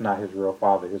claims that's not his real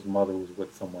father. His mother was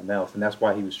with someone else, and that's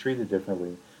why he was treated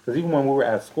differently. Because even when we were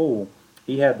at school,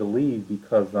 he had to leave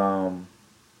because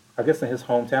I guess in his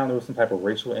hometown there was some type of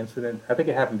racial incident. I think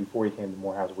it happened before he came to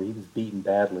Morehouse, where he was beaten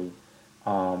badly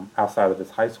outside of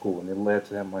his high school, and it led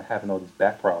to him like having all these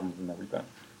back problems and everything.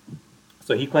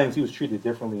 So he claims he was treated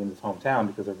differently in his hometown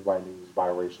because everybody knew he was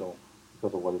biracial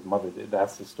because of what his mother did.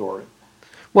 That's the story.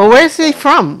 Well, where is he So,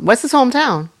 from? What's his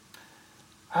hometown?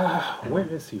 where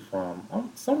is he from?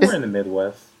 Somewhere It's, in the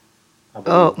Midwest, I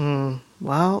oh, believe.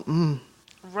 well,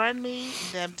 Run me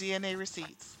them DNA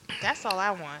receipts. That's all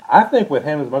I want. I think with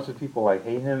him, as much as people like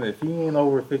hate him, if he ain't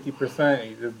over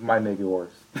 50%, it might make it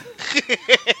worse.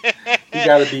 He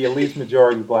got to be at least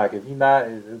majority black. If he not,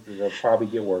 it'll probably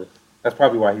get worse. That's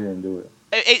probably why he didn't do it.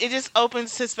 It just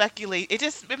opens to speculate. It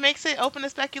makes it open to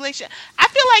speculation. I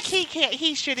feel like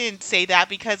he shouldn't say that,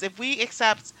 because if we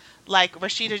accept like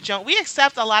Rashida Jones, we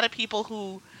accept a lot of people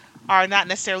who are not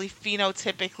necessarily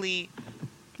phenotypically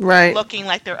right. looking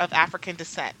like they're of African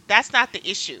descent. That's not the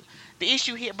issue. The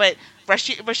issue here, but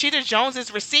Rashida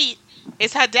Jones's receipt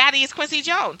is her daddy is Quincy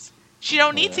Jones. She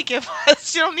don't need Yeah. to give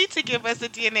us. She don't need to give us a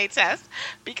DNA test,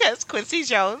 because Quincy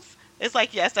Jones is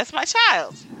like, yes, that's my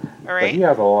child. All But right. he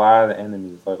has a lot of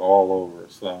enemies, like all over.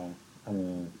 So I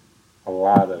mean, a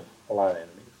lot of enemies.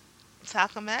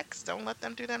 Talcum X, don't let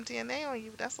them do them DNA on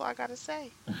you. That's all I gotta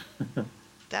say.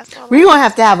 That's all I We're going to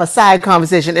gotta have say. a side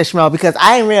conversation, Ishmael, because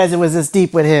I didn't realize it was this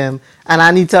deep with him, and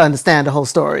I need to understand the whole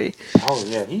story. Oh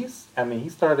yeah, he's. I mean, he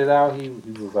started out. He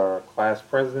was our class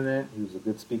president. He was a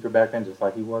good speaker back then, just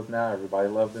like he was now. Everybody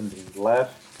loved him. He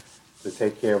left to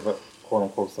take care of quote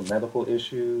unquote some medical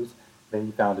issues, Then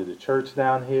he founded a church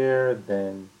down here.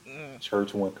 Then Mm,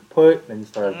 church went kaput. Then he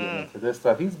started getting mm. into this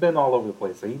stuff. He's been all over the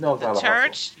place, so he knows The how to hustle.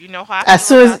 church, you know how I As feel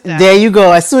soon as about that. there you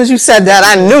go. As soon as you said that,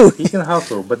 I Yeah, knew. he can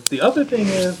hustle. But the other thing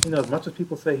is, as much as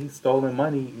people say he's stolen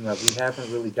money, we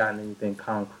haven't really gotten anything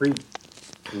concrete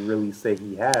to really say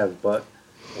he has. But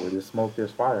where there's smoke,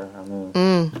 there's fire. I mean,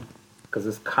 because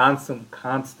it's constant,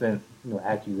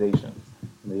 accusations.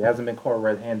 He hasn't been caught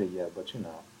red-handed yet, but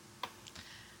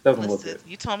doesn't look Listen, good.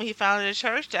 you told me he founded a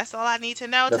church. That's all I need to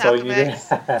know, That's all you Talcum need X.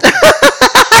 to.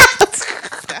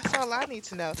 That's all I need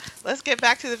to know. Let's get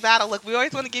back to the battle. Look, we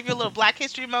always want to give you a little Black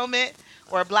History moment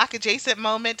or a Black adjacent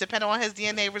moment, depending on his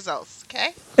DNA results.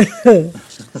 Okay.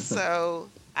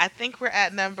 So I think we're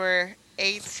at number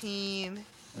 18.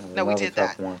 No, we Another did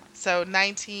tough that. one. So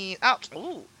 19. Oh,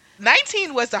 ooh.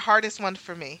 19 was the hardest one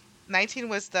for me. 19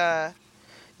 was the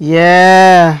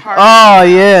Yeah. hardest Oh round.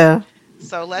 yeah.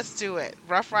 So let's do it.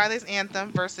 Rough Riders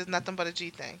Anthem versus Nothing But a G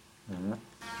Thing. Mhm.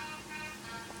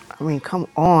 I mean, come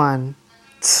on.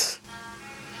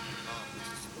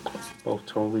 Both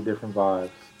totally different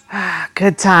vibes.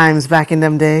 Good times back in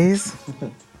them days.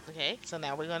 Okay, so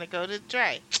now we're gonna go to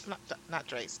Dre. Not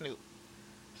Dre, Snoop.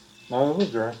 No, it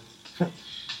was Dre.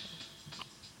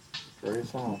 Great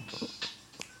song.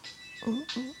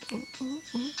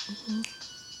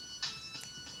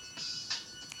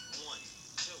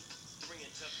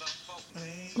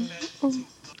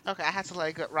 Okay, I had to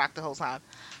let it rock the whole time.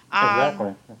 Um,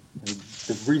 Exactly.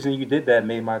 The reason you did that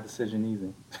made my decision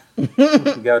easy.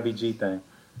 You gotta be G thing.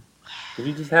 Because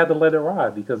you just had to let it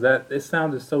ride because that it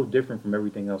sounded so different from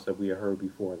everything else that we had heard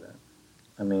before that.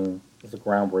 I mean, it's a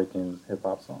groundbreaking hip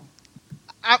hop song.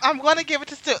 I'm gonna give it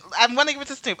to Snoop. I'm gonna give it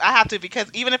to Snoop. I have to because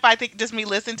even if I think just me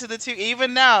listen to the two,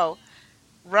 even though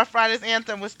Rough Riders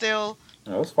Anthem was still,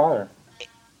 It was fire.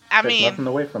 I Take mean, nothing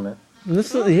away from it.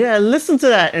 Listen, yeah, listen to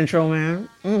that intro, man.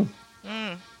 mm,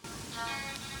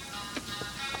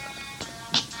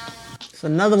 It's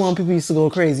another one people used to go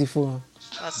crazy for.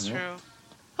 that's Yeah. true.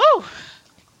 Whew.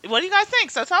 What do you guys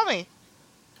think? So tell me.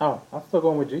 Oh, I'm still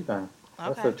going with G thing.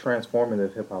 That's a Okay.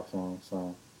 transformative hip hop song,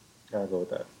 so gotta go with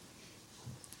that.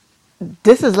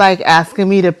 This is like asking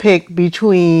me to pick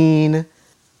between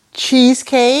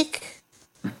cheesecake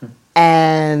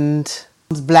and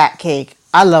black cake.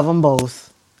 I love them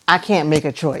both. I can't make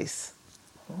a choice.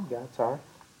 Oh, you got Tar.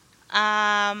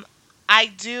 I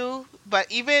do, but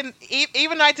even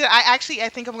though I did, I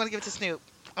think I'm gonna give it to Snoop.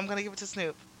 I'm gonna give it to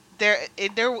Snoop.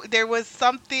 There was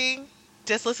something.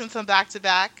 Just listen to them back to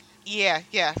back. Yeah,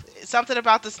 yeah. Something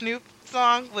about the Snoop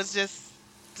song was just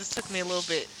took me a little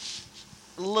bit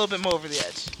more over the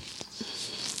edge.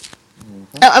 Hmm.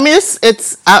 I mean,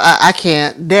 I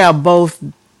can't. They are both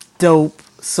dope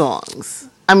songs.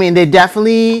 I mean, they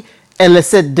definitely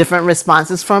elicit different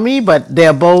responses from me, but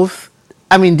they're both.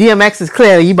 I mean, DMX is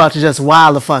clearly you about to just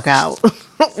wild the fuck out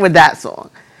with that song,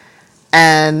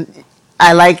 and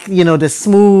I like the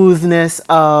smoothness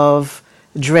of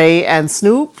Dre and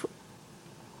Snoop,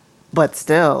 but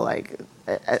still like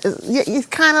it's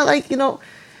kind of like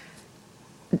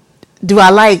do I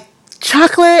like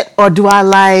chocolate or do I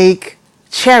like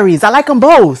cherries? I like them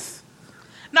both.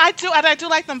 No, I do, and I do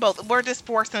like them both. We're just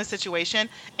forced in a situation,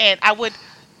 and I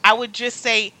would just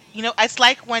say, it's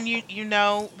like when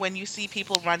when you see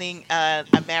people running a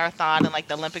marathon and like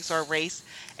the Olympics or a race,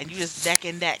 and you just neck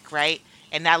and neck, right?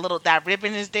 And that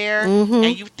ribbon is there,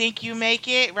 and you think you make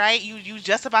it, right? You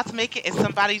just about to make it, and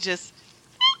somebody just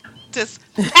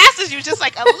passes you just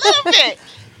like a little bit,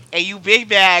 and you big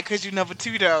bad because you number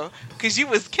two though, because you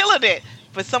was killing it,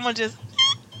 but someone just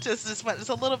went just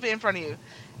a little bit in front of you.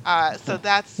 So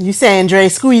that's You saying Dre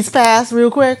squeeze past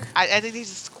real quick? I think they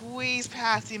just squeezed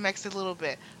past DMX a little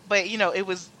bit, but it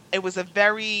was a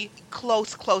very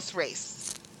close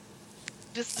race.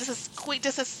 Just a squeak,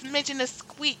 just a smidgen of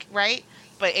squeak, right?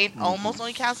 But it Hmm. almost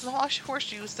only counts as a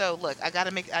horseshoe. So look, I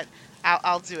gotta make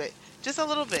I'll do it just a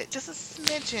little bit, just a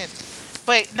smidgen,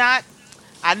 but not.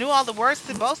 I knew all the words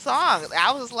to both songs.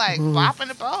 I was like bopping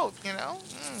to both.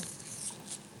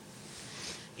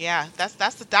 Yeah,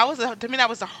 that was to me that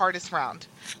was the hardest round,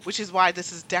 which is why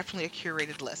this is definitely a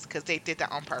curated list because they did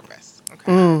that on purpose.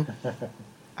 Okay.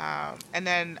 And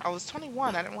then I was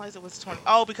 21. I didn't realize it was 20.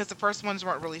 Oh, because the first ones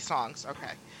weren't really songs.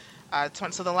 Okay.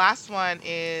 20. So the last one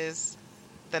is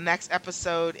the next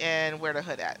episode and Where the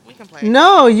Hood at. We can play it.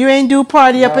 No, you ain't do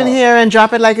party up in No, here and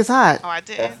drop it like it's hot. Oh, I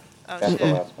that's didn't. Oh that's the shit.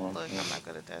 last one. Look, Yeah. I'm not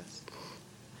good at this.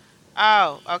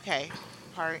 Oh, okay.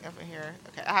 Party up in here.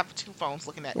 Okay, I have two phones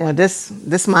looking at Yeah, one.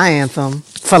 this my anthem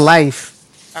for life.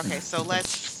 Okay, so let's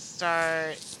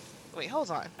start. Wait, hold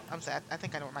on. I'm sad. I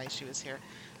think I know what my issue is here.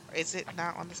 Is it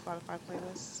not on the Spotify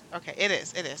playlist? Okay, it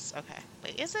is. It is. Okay.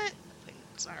 Wait, is it?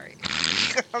 Sorry.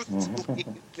 I'm Mhm.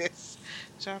 deleting this.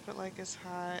 Drop it like it's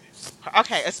hot.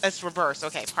 Okay, it's reverse.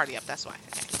 Okay, party up. That's why.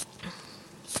 Okay.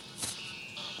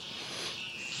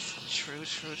 True,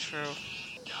 true, true.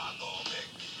 Y'all gon' make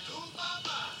me lose my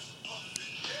mind. Up in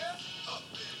here, up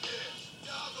in here.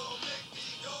 Y'all gon' make me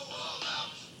go all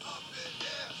out. Up in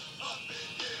here, up in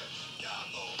here. Y'all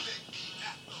gon' make me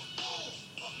act a fool.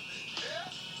 Up in here,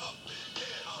 up in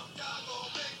here. Y'all gon'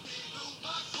 make me lose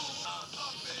my cool.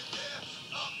 Up in here,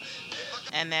 up in here.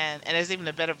 And there's even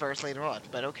a better verse later on,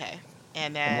 but okay.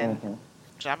 And then Mhm.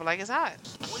 drop it like it's hot.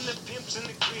 When the pimp's in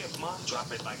the crib, ma,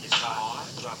 drop it like it's hot.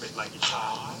 Drop it like it's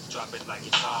hot. Drop it like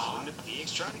it's hot. When the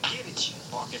pigs try to get at you,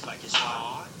 park it like it's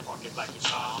hot. Park it like it's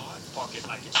hot. Park it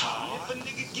like it's hot. If a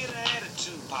nigga get an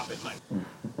attitude, pop it like.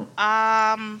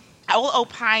 I will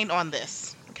opine on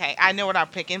this. Okay, I know what I'm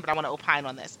picking, but I want to opine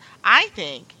on this. I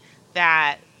think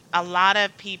that a lot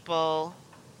of people,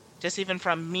 just even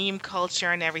from meme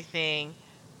culture and everything,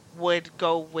 would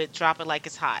go with "Drop It Like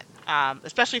It's Hot,"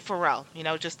 especially Pharrell. You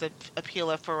know, just the appeal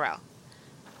of Pharrell.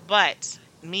 But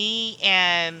me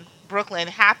and Brooklyn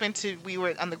happened to we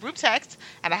were on the group text,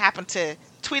 and I happened to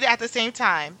tweet it at the same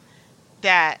time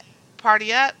that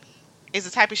 "Party Up" is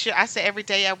the type of shit I say every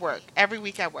day at work, every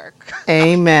week at work.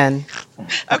 Amen.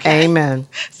 Okay. Amen.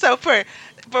 So for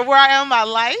where I am in my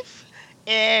life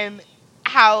and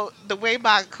how the way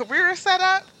my career is set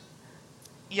up,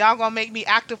 y'all gonna make me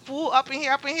act a fool up in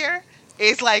here.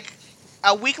 It's like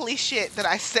a weekly shit that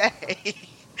I say.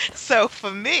 So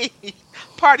for me,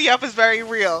 party up is very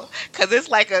real because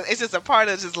it's just a part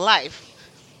of just life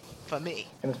for me.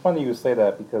 And it's funny you say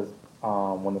that because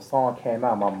when the song came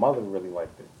out, my mother really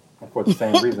liked it, and for the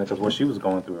same reason, because what she was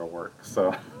going through at work.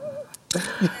 So,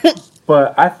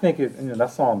 but I think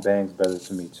that song bangs better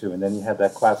to me too. And then you had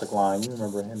that classic line. You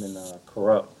remember him and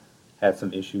Corrupt had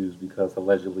some issues because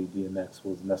allegedly DMX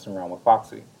was messing around with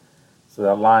Foxy. So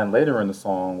that line later in the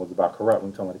song was about Corrupt.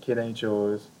 When talking about the kid ain't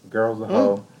yours, the girl's a Mm.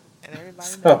 hoe. And everybody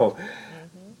knows. So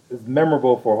Hmm. it's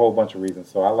memorable for a whole bunch of reasons.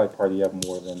 So I like Party Up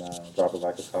more than Drop It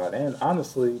Like It's Hot. And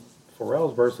honestly,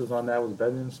 Pharrell's verses on that was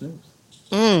better than Snoop's,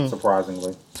 Mm.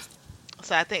 surprisingly.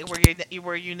 So I think you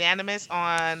were unanimous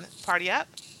on party up.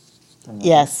 Hmm.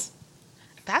 Yes.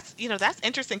 That's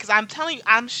interesting because I'm telling you,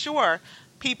 I'm sure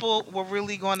people were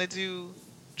really going to do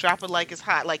drop it like it's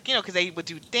hot, like because they would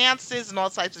do dances and all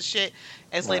types of shit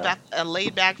as Right.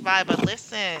 laid back vibe. But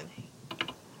listen,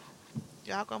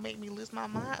 y'all gonna make me lose my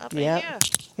mind up in Yep. here.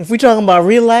 If we're talking about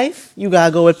real life, you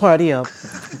gotta go with Party Up.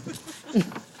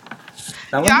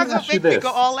 Now let Y'all me gonna ask you make me go this.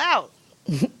 all out.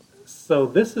 So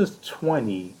this is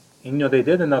 20, and they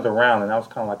did another round, and that was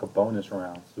kind of like a bonus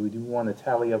round. So do we want to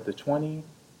tally up the 20,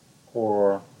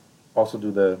 or also do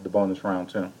the bonus round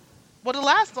too? Well, the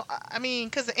last one, I mean,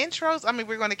 because the intros, I mean,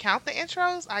 we're going to count the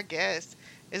intros, I guess.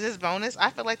 Is this bonus? I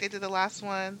feel like they did the last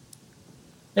one.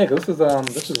 Yeah, 'cause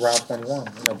this is round 21.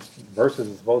 Versus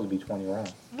is supposed to be 20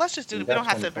 rounds. Let's just So do you it. We got don't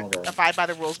have 20 to songs already. abide by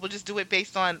the rules. We'll just do it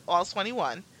based on all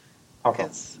 21 Okay.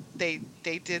 because they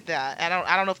did that. I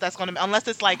don't know if that's going to unless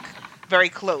it's like very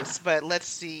close, but let's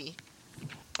see.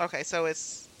 Okay, so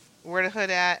it's where the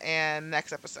hood at and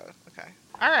next episode. Okay.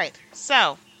 All right.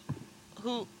 So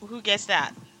who gets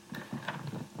that?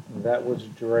 That was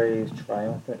Dre's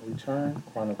triumphant return,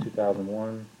 Chrono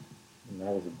 2001. And that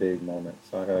was a big moment.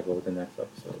 So I gotta go with the next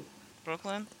episode.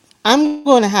 Brooklyn. I'm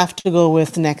gonna have to go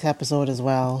with the next episode as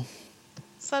well.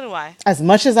 So do I. As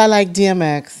much as I like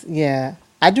DMX, yeah,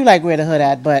 I do like Where the Hood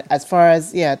at, but as far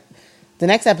as yeah, the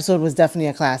next episode was definitely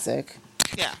a classic.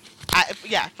 Yeah.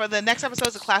 Yeah, for the next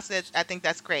episode's of class, I think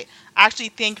that's great. I actually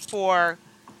think for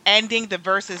ending the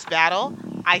versus battle,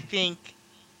 I think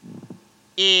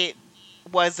it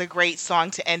was a great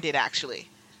song to end it actually.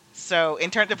 So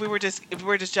in terms if we were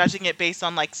just judging it based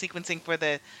on like sequencing for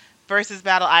the versus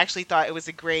battle, I actually thought it was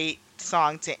a great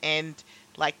song to end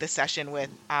like the session with.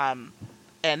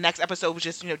 And next episode was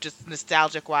just just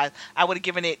nostalgic wise. I would have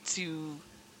given it to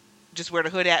just where the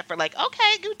hood at for like,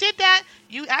 okay, you did that.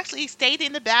 You actually stayed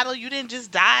in the battle. You didn't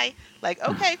just die. Like,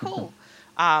 okay, cool.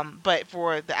 But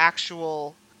for the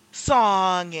actual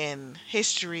song and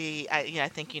history, I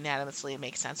think unanimously it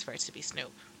makes sense for it to be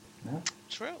Snoop. Yeah.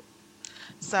 True.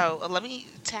 So let me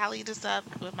tally this up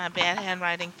with my bad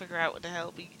handwriting. Figure out what the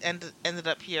hell we ended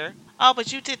up here. Oh,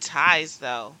 but you did ties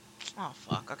though. Oh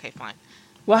fuck. Okay, fine.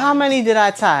 Well, how Um, many did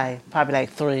I tie? Probably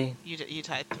like three. you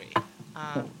tied three.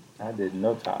 I did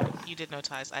no ties. You did no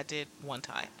ties. I did one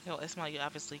tie. Yo, Ismail, you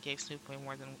obviously gave Snoop way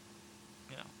more than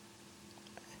you know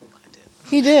I did.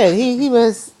 He did. He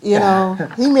was,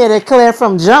 he made it clear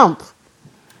from jump.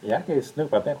 Yeah, I gave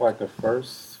Snoop, I think, like the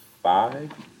first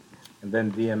five. And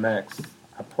then DMX,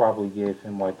 I probably gave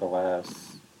him like the last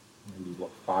maybe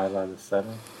what 5 out of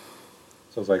 7.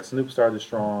 So it's like Snoop started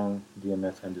strong,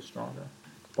 DMX ended stronger.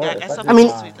 Yeah, But I if I saw I did people mean,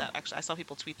 my tweet that. Actually, I saw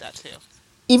people tweet that too.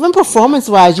 even performance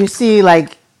wise, you see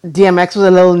like DMX was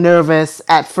a little nervous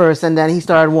at first, and then he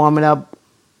started warming up,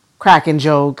 cracking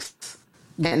jokes,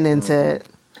 getting into hmm it.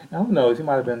 I don't know, he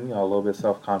might have been, a little bit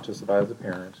self-conscious about his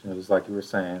appearance, just like you were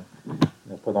saying.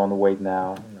 Put on the weight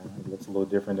now, he looks a little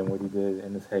different than what he did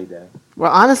in his heyday.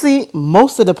 Well, honestly,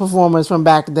 most of the performers from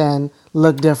back then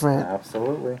look different.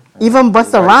 Absolutely. Even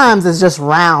Busta Everybody can't. Rhymes is just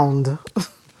round.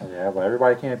 Yeah, but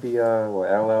everybody can't be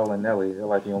LL and Nelly. They're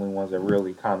like the only ones that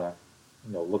really kind of,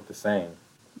 look the same.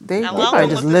 They Like LL probably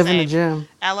don't Nelly. just look the live in the same. gym.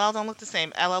 LL don't look the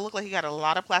same. LL look like he got a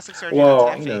lot of plastic surgery done to Well,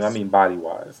 that I face. mean body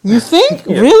wise. You think?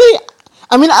 Yeah. Really?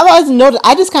 I mean, I've always noticed.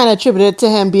 I just kind of attribute it to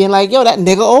him being like, "Yo, that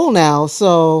nigga old now."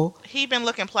 So, He been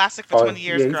looking plastic for Oh 20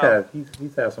 yeah, years, girl.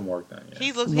 he's had some work done.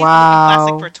 He's been looking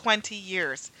plastic for wow. 20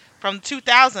 years. From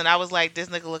 2000, I was like, this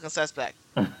nigga looking suspect.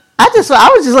 Yeah.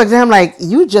 I was just looking at him like,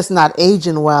 "You just not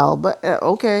aging well." But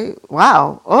okay,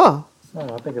 wow. Oh, So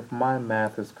I think if my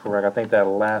math is correct, I think that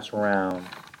last round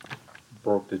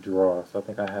broke the draw. So I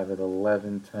think I have it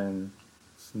 11-10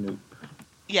 Snoop.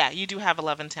 Yeah, you do have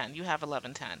 11-10. You have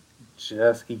 11-10.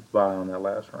 Just eked by on that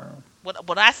last round.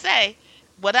 What I say,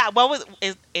 what was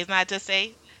is not just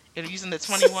say, using the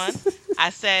 21. I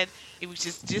said it was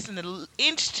just in the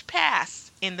inch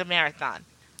pass in the marathon.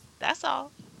 That's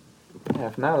all. Yeah,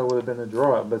 if not, it would have been a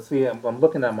draw. But see, I'm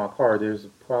looking at my card. There's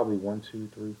probably one, two,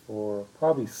 three, four,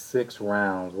 probably 6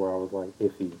 rounds where I was like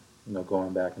iffy,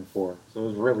 going back and forth. So it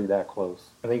was really that close.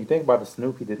 And then you think about the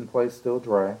Snoop, he didn't play Still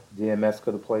Dry. DMS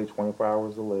could have played 24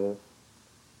 Hours to Live.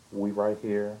 We Right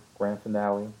Here, Grand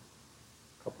Finale, a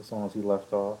couple songs he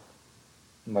left off.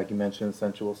 And like you mentioned,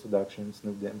 Sensual Seduction.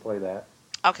 Snoop didn't play that.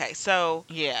 Okay, so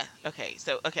yeah, okay,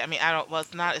 so okay. I mean, I don't. Well,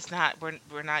 it's not. It's not.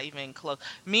 We're not even close.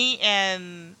 Me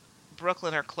and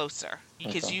Brooklyn are closer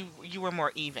because Okay. you were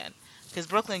more even. Because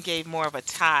Brooklyn gave more of a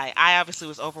tie. I obviously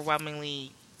was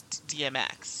overwhelmingly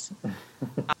DMX,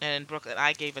 and Brooklyn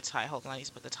I gave a tie. Hold on, I need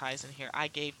to put the ties in here. I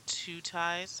gave two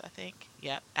ties, I think.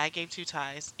 Yep, I gave two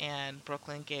ties, and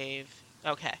Brooklyn gave.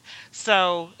 Okay,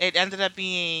 so it ended up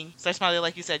being so Smiley,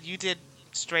 like you said, you did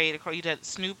straight across. You did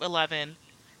Snoop 11.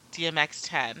 DMX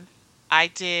 10. I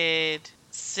did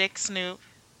 6 Snoop,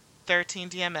 13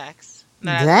 DMX.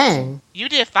 No, dang. you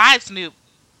did 5 Snoop,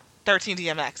 13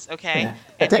 DMX, okay?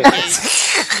 And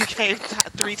you gave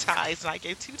 3 ties and I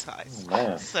gave 2 Oh ties.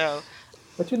 man. So,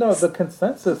 But the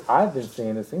consensus I've been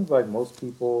seeing, it seems like most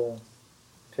people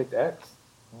picked X.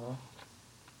 Well,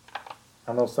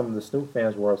 I know some of the Snoop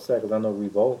fans were upset because I know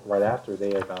Revolt right after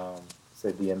they had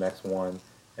said DMX won,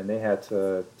 and they had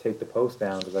to take the post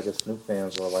down because I guess Snoop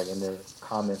fans were like in their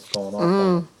comments going off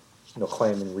on him,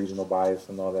 claiming regional bias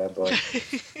and all that. But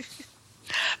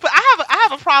but I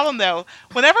have a problem though.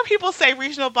 Whenever people say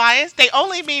regional bias, they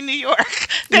only mean New York.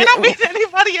 They Yeah, don't mean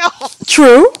anybody else.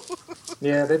 true.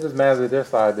 yeah, they just mad that their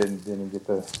side didn't get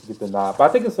the nod. But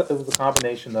I think it was a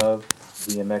combination of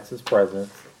DMX's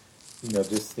presence,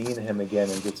 just seeing him again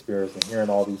in good spirits and hearing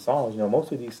all these songs.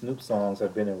 Most of these Snoop songs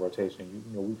have been in rotation.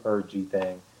 We've heard G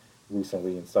Thing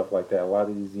recently and stuff like that. A lot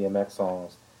of these DMX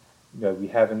songs, we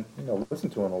haven't,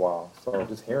 listened to in a while. So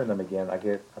just hearing them again, I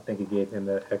think it gave him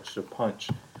that extra punch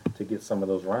to get some of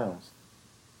those rounds.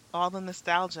 All the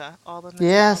nostalgia, all the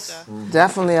Yes, nostalgia.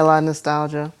 definitely a lot of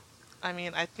nostalgia.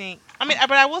 I mean,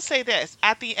 but I will say this.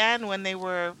 At the end, when they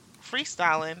were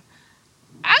freestyling,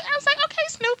 I was like, okay,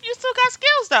 Snoop, you still got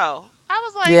skills, though. I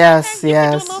was like, okay, Yes, you can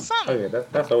do a little yes. Oh something. yeah,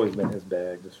 that's always been his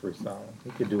bag, just freestyling.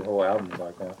 He could do whole albums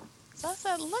like that. So I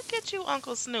said, look at you,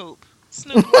 Uncle Snoop.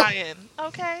 Snoop Lion.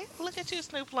 Okay, look at you,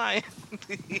 Snoop Lion.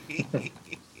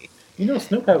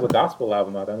 Snoop has a gospel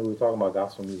album out. I know we were talking about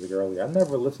gospel music earlier. I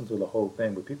never listened to the whole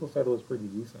thing, but people said it was pretty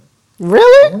decent.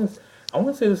 I Really? want to, I want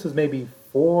to say this is maybe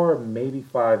 4, maybe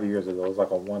 5 years ago. It was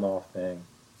like a one-off thing.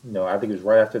 I think it was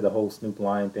right after the whole Snoop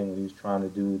Lion thing when he was trying to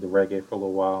do the reggae for a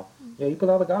little while. Yeah, he put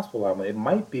out a gospel album. It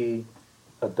might be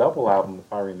a double album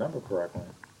if I remember correctly.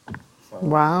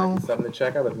 So might Wow. be something to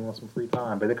check out if you want some free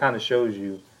time. But it kind of shows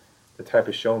you the type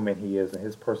of showman he is and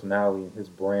his personality and his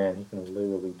brand. He can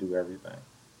literally do everything.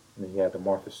 He had the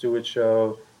Martha Stewart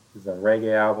show. He's done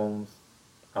reggae albums.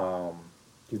 Um,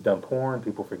 he's done porn.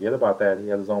 People forget about that. He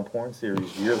had his own porn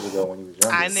series years ago when he was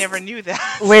I younger. never knew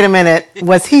that. Wait a minute.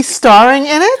 Was he starring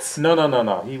in it? No, no, no,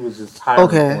 no. He was just hiring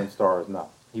Okay. porn stars. No,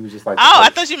 he was just like the Oh, I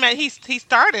host. thought you meant he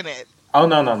starred in it. Oh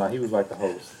no, no, no. He was like the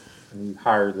host, and he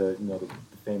hired the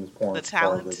famous porn The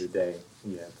stars of talent. the day.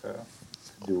 Yeah,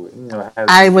 to do it. Has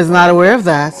I was not aware of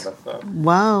all that that. stuff.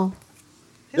 Wow.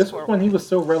 His This was poor when he wife. was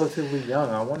still relatively young.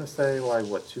 I want to say like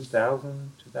what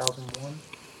 2000, 2001.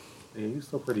 Yeah, he was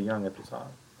still pretty young at the time.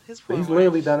 His But poor he's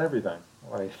literally wife. done everything.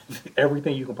 Like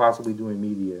everything you can possibly do in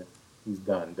media, he's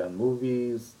done. Done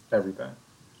movies, everything.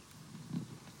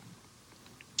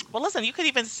 Well, listen, you could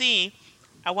even see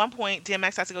at one point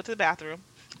DMX had to go to the bathroom,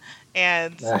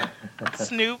 and Oh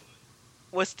Snoop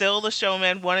was still the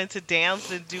showman, wanting to dance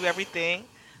and do everything.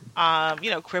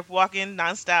 Crip walking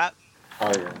nonstop,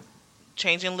 yeah.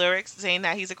 changing lyrics, saying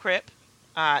that he's a Crip.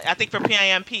 I think for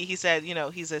PIMP, he said,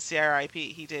 he's a CRIP.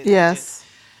 He did. Yes.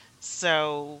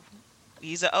 So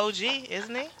he's an OG,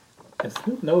 isn't he? And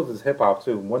Snoop knows his hip hop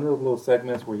too. One of those little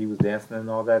segments where he was dancing and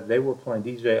all that, they were playing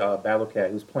DJ Battle Cat.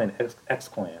 He was playing X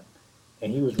Clan,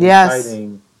 and he was Yes.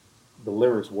 reciting the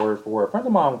lyrics word for word. A friend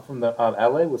of mine from the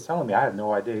LA was telling me, I had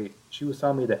no idea. She was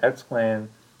telling me that X Clan,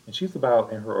 and she's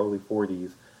about in her early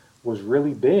 40s, was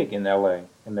really big in LA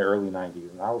in the early 90s,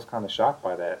 and I was kind of shocked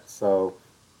by that. So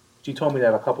she told me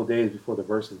that a couple days before the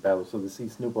versus battle. So to see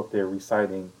Snoop up there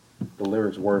reciting the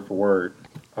lyrics word for word,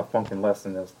 a funkin'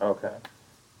 lesson is okay.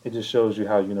 It just shows you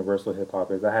how universal hip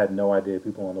hop is. I had no idea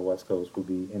people on the West Coast would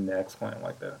be in the X Clan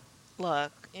like that.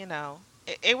 Look,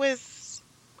 it was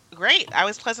great. I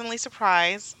was pleasantly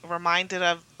surprised, reminded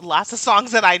of lots of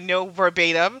songs that I know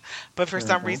verbatim, but for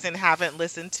some Hmm. reason haven't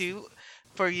listened to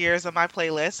for years on my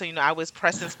playlist. So, I was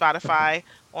pressing Spotify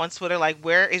on Twitter, like,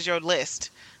 where is your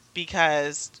list?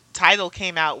 Because Tidal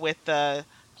came out with the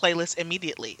playlist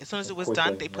immediately. As soon as it was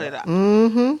done, Quickly, they put yeah. it up.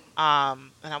 Mm-hmm.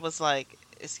 And I was like,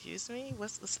 "Excuse me,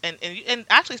 what's this?" And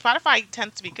actually, Spotify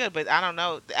tends to be good, but I don't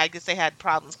know. I guess they had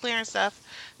problems clearing stuff,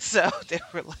 so they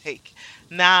were like,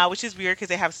 "Nah," which is weird because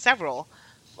they have several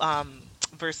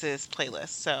versus playlists.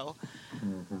 So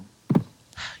Hmm.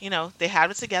 they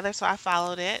had it together, so I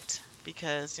followed it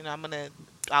because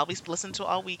I'll be listening to it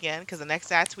all weekend. Because the next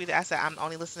day I tweeted, I said, "I'm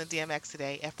only listening to DMX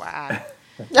today, FYI,"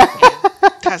 and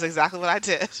that's exactly what I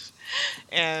did.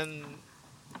 And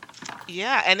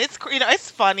yeah, and it's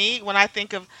funny when I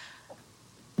think of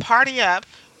Party Up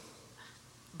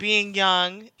being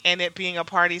young and it being a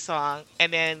party song,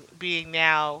 and then being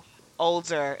now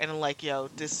older and I'm like, yo,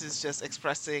 this is just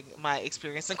expressing my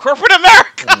experience in corporate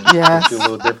America. Mm. Hits you a Yes.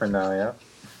 little different now, yeah.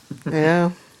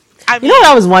 Yeah. I You know what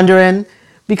I mean, was wondering?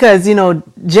 Because,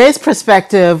 Jay's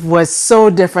perspective was so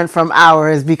different from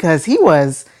ours because he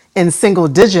was in single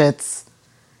digits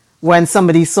when some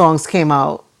of these songs came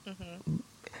out. hmm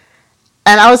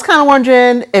And I was kind of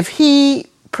wondering if he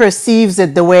perceives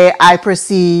it the way I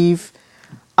perceive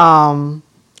um,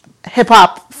 hip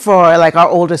hop for like our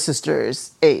older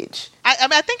sister's age. I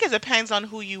mean, I think it depends on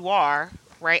who you are,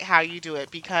 right? How you do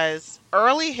it, because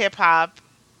early hip hop,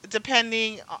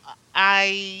 depending,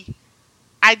 I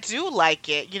I do like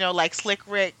it. Like Slick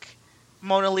Rick,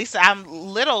 Mona Lisa. I'm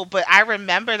little, but I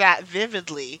remember that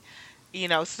vividly.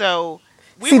 So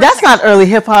we See, were that's not early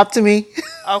hip hop to me.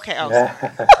 okay. Oh, Yeah.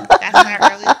 that's not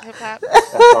early hip hop.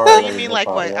 That's our So you early mean hip like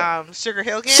hop, what? yeah. Sugar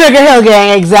Hill Gang? Sugar Hill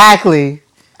Gang, exactly.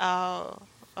 Oh,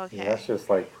 Yeah, that's okay. just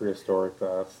like prehistoric to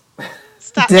us.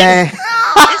 Stop. Dang.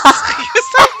 It's you're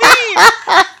so mean.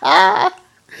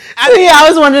 I So yeah, I mean,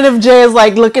 was wondering if Jay is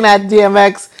like looking at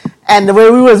DMX and the way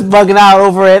we was bugging out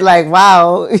over it, like,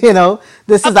 wow,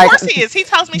 this is of like, course he is. He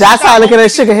tells me shit that's how about I look old at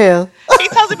niggas. Sugar Hill. He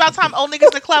tells me about time old niggas in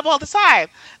the club all the time.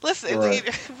 Listen, Right.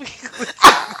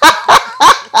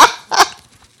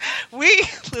 we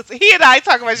listen. He and I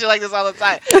talk about shit like this all the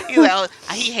time. He's like,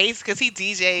 oh, he hates because he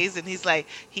DJs, and he's like,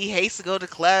 he hates to go to the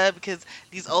club because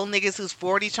these old niggas who's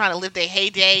 40 trying to live their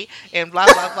heyday and blah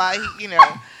blah blah. He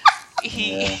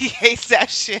Yeah. he hates that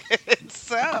shit.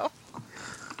 So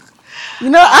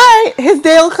uh, His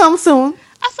day will come soon.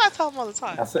 that's what I tell him all the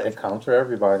time. That's it comes for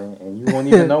everybody, and you won't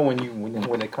even know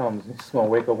when it comes. You're just gonna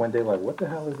wake up one day like, what the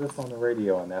hell is this on the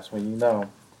radio? And that's when you know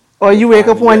Or the you wake time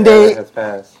up in your one era day has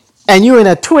passed. and you in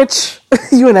a Twitch,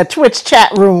 you in a Twitch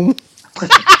chat room.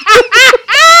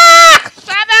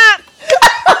 Shut up.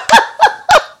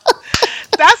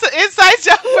 That's an inside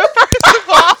joke. First of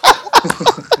all,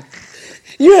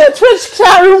 You in a Twitch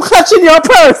chat room clutching your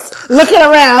purse, looking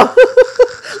around.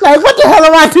 Like, what the hell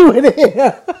am I doing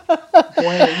here?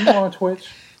 Dwayne, are you on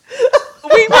Twitch?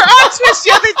 we were on Twitch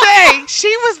the other day. She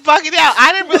was bugging out.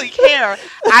 I didn't really care.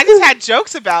 I just had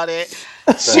jokes about it.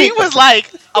 She was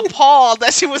like appalled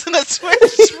that she was in a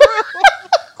Twitch room.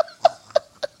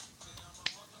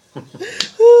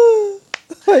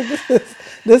 Like,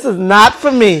 this is not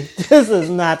for me. This is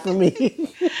not for me.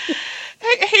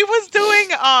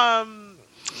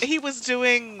 He was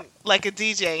doing like a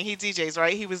DJ. He DJs,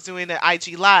 right? He was doing an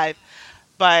IG live,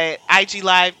 but IG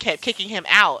live kept kicking him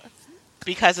out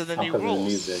because of the Oh, new because of the rules.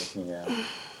 music. Yeah.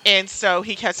 And so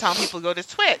he kept telling people to go to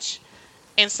Twitch.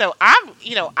 And so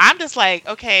I'm just like,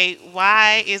 okay,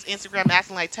 why is Instagram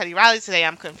acting like Teddy Riley today?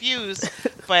 I'm confused.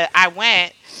 But I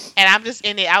went and I'm just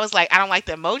in it. I was like, I don't like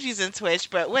the emojis in Twitch,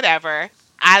 but whatever.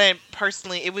 I didn't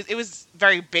personally. It was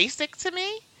very basic to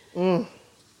me,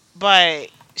 but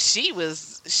she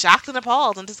was shocked and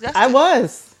appalled and I disgusted.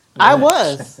 was. I Yeah.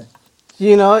 was.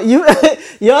 You know, you,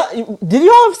 did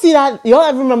you all see that? You all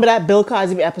ever remember that Bill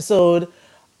Cosby episode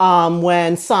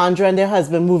when Sandra and their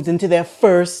husband moved into their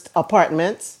first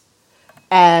apartment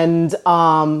and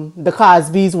the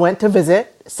Cosbys went to visit.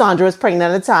 Sandra was pregnant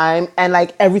at the time and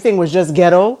like everything was just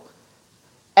ghetto.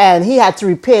 And he had to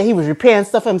repair, he was repairing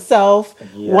stuff himself.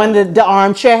 One Yeah. of the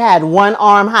armchair had one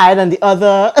arm higher than the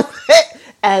other.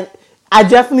 And I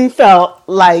definitely felt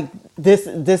like this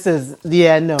is,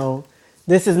 yeah, no,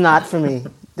 this is not for me.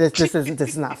 This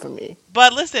is not for me.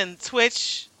 But listen,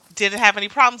 Twitch didn't have any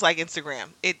problems like Instagram.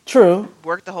 It True.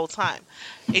 worked the whole time.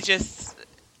 It just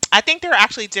I think there are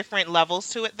actually different levels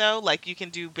to it though. Like you can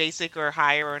do basic or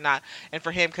higher or not. And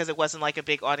for him, because it wasn't like a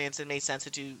big audience, it made sense to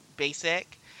do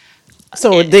basic.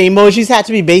 So It the emojis had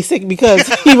to be basic because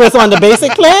he was on the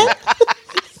basic plan.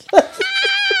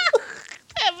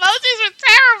 emojis were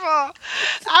terrible.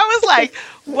 I was like,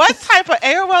 what type of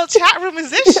AOL chat room is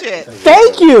this shit?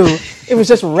 Thank Yeah. you. It was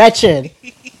just wretched,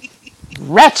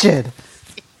 wretched.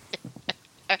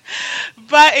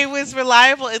 But it was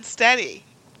reliable and steady.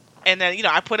 And then,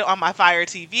 I put it on my Fire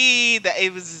TV. That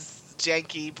it was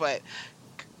janky, but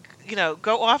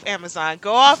go off Amazon,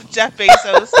 go off Jeff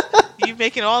Bezos. You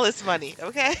making all this money,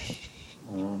 okay?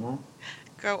 Hmm.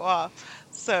 Go off.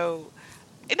 So,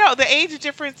 the age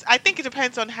difference, I think it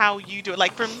depends on how you do it.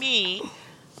 Like for me,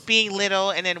 being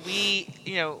little, and then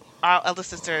our elder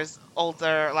sister is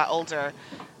older, a lot older.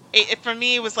 For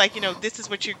me, it was like, this is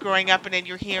what you're growing up, and then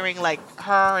you're hearing like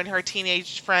her and her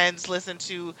teenage friends listen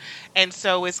to, and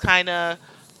so it's kind of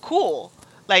cool.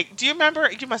 Like, do you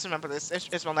remember? You must remember this.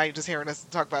 Well, now you're just hearing us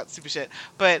talk about stupid shit.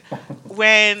 But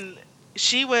when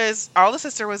our older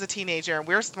sister was a teenager, and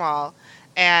we were small,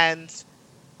 and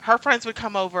her friends would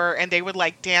come over, and they would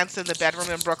like dance in the bedroom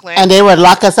in And Brooklyn. they would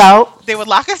lock us out. They would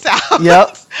lock us out,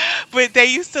 Yep. but they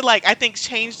used to like I think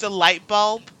change the light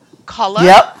bulb color,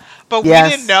 Yep. but we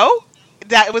didn't Yes. know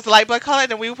that it was light bulb color,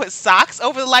 and then we would put socks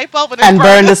over the light bulb and then And burn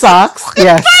burn the the socks.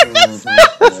 Yes.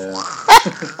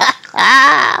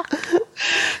 Yeah.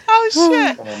 oh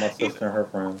shit. Some of my You- sister and her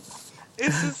friends.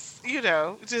 It's just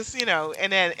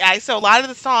and then I so a lot of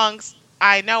the songs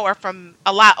I know are from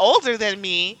a lot older than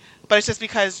me, but it's just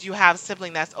because you have a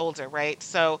sibling that's older, right?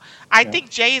 So I Yeah. think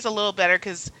Jay is a little better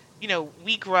because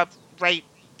we grew up right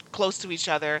close to each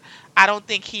other. I don't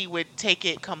think he would take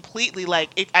it completely. Like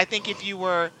I think if you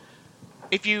were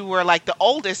like the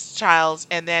oldest child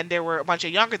and then there were a bunch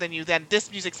of younger than you, then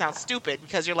this music sounds stupid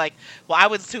because you're like, well, I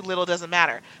was too little, doesn't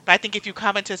matter. But I think if you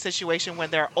come into a situation when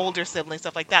there are older siblings,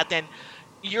 stuff like that, then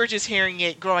you're just hearing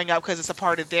it growing up because it's a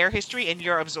part of their history and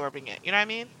you're absorbing it. You know what I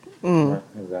mean? Right.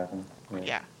 Exactly. Yeah.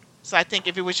 Yeah. So I think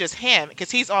if it was just him,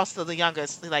 because he's also the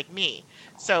youngest, like me.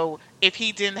 So if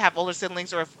he didn't have older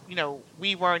siblings, or if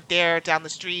we weren't there down the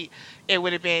street, it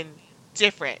would have been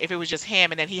different. If it was just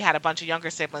him, and then he had a bunch of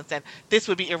younger siblings, then this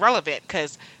would be irrelevant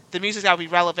because the music that would be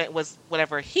relevant was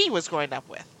whatever he was growing up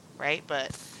with, right?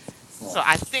 But Right. so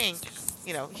I think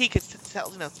he could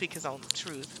tell speak his own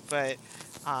truth, but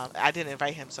I didn't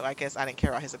invite him, so I guess I didn't care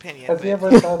about his opinion. Has he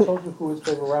But ever told you who his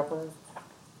favorite rapper is?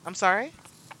 I'm sorry,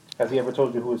 Has he ever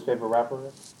told you who his favorite rapper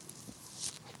is?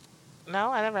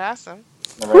 no, I never asked him.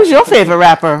 Never Who's asked your you? favorite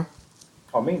rapper?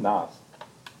 Oh, me, Nas.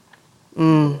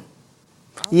 Okay,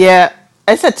 Yeah,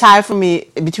 it's a tie for me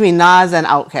between Nas and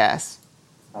Outkast.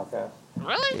 Okay.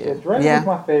 really? Yeah, Drake was Yeah.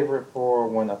 my favorite for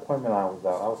when Appointment Line was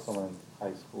out. I was still in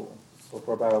high school. So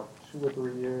for about 2 or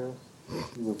 3 years,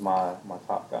 he was my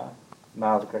top guy.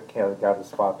 Nas got his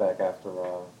spot back after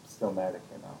Stillmatic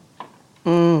came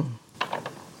out.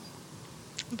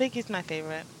 Biggie's my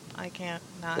favorite. I can't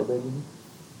So not. Biggie?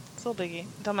 Still Biggie.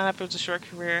 Don't matter if it was a short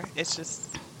career. It's just,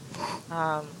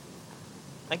 um,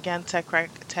 again,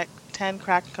 Ten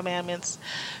Crack Commandments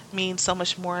means so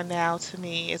much more now to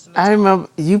me. It's an I atonement. remember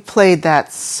you played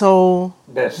that so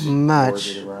That shit. Lord did much.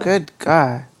 it right. Good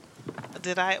God.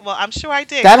 Did I? Well, I'm sure I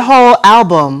did. That whole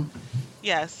album,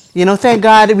 Yes. thank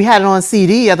God we had it on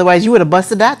CD. Otherwise, you would have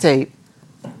busted that tape.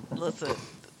 Listen,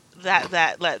 that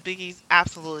Biggie's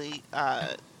absolutely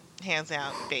hands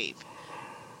down babe.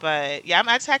 But yeah,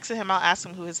 I texted him. I'll ask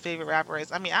him who his favorite rapper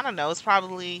is. I mean, I don't know. It's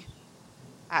probably.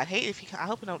 I'd hate if he. I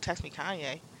hope he don't text me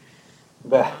Kanye.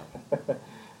 That.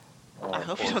 I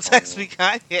hope he Poor don't text Kanye.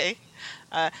 me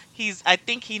Kanye. He's. I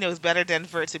think he knows better than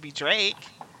for it to be Drake.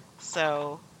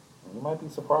 So You might be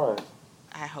surprised.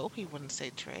 I hope he wouldn't say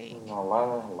You Drake. know, a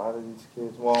lot of these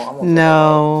kids. Well, I won't say that a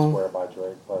lot of them No. swear by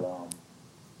Drake, but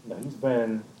he's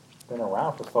been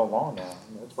around for so long now.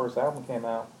 His first album came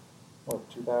out what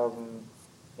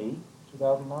 2008,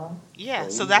 2009. Yeah, So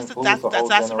so he's influenced a whole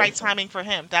that's the right generation. timing for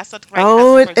him. That's the right Oh,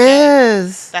 timing it for Jay.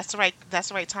 is. That's the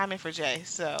right timing for Jay.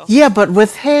 So, Yeah, but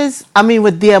with his, I mean,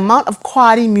 with the amount of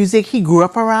quality music he grew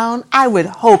up around, I would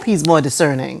hope he's more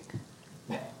discerning.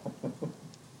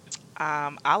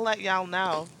 I'll let y'all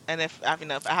know. And if I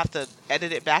mean, if I have to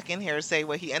edit it back in here and say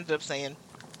what he ended up saying,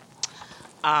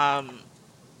 um,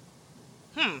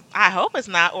 I hope it's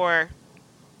not or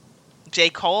J.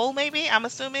 Cole. Maybe I'm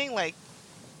assuming like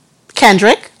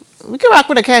Kendrick. We can rock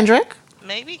with a Kendrick.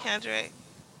 maybe Kendrick.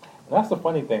 And that's the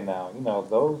funny thing now.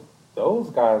 Those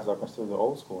guys are considered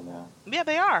old school now. Yeah,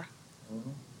 they are.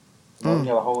 hmm Now you Mm,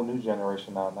 got a whole new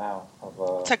generation out now of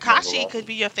younger Takashi could rappers.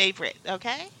 be your favorite.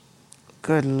 Okay,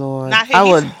 good lord. not I him.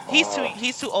 would. He's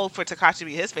too old for Takashi to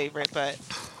be his favorite. But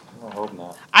I hope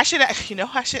not. I should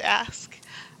I should ask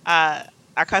uh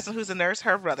our cousin who's a nurse,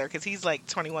 her brother, because he's like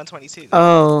 21, 22.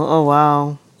 Oh, oh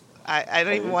wow. I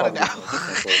don't Oh, yeah, even he want to probably know. listening to the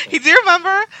same person. He do you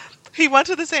remember he went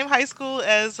to the same high school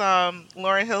as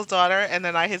Lauren Hill's daughter, and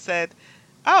then I had said,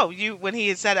 "Oh, you." When he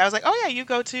had said, I was like, "Oh yeah, you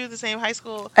go to the same high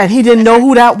school And he didn't as know her,"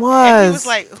 who that and he was was.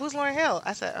 like, "Who's Lauren Hill?"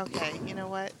 I said, "Okay, you know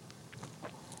what?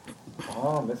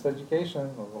 Oh,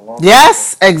 miseducation. It was a long time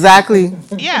Yes, exactly.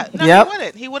 ago. Yeah, no, he Yep.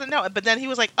 wouldn't. He wouldn't know. But then he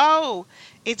was like, "Oh,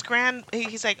 it's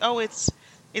He's like, "Oh,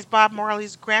 it's Bob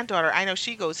Marley's granddaughter. I know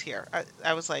she goes here."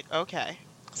 I was like, "Okay."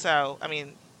 So, I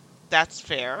mean, that's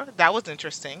fair. That was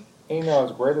interesting. And,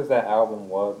 as great as that album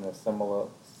was and as similar,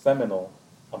 seminal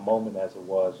a moment as it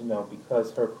was,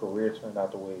 because her career turned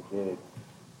out the way it did,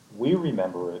 we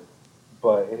remember it,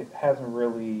 but it hasn't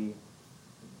really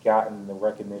gotten the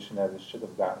recognition that it should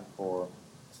have gotten for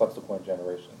subsequent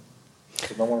generations.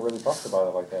 Because no one really talks about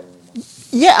it like that anymore.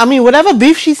 Yeah, I mean, whatever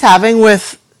beef she's having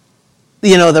with,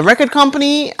 the record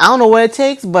company, I don't know what it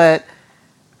takes, but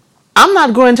I'm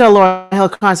not going to a Lauryn Hill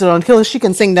concert until she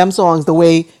can sing them songs the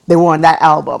way they were on that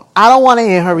album. I don't want to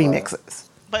hear her Right. remixes.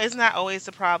 But isn't that always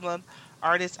the problem?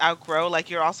 Artists outgrow. Like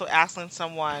you're also asking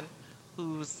someone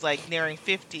who's like nearing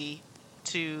 50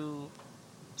 to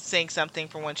sing something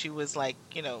from when she was like,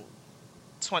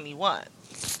 21.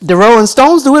 The Rolling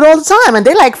Stones do it all the time, and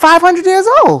they like 500 years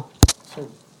old. So,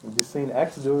 you just seen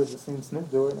X do it, just seen Snoop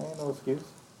do it, ain't no excuse.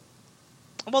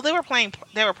 Well, they were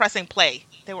pressing play.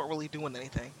 They weren't really doing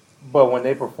anything. But when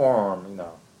they perform,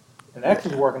 and X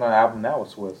is working on an album now with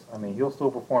Swiss. I mean, he'll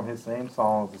still perform his same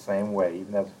songs the same way,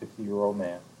 even as a 50-year-old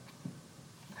man.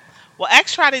 Well,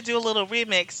 X tried to do a little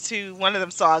remix to one of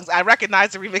them songs. I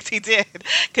recognize the remix he did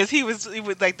because he was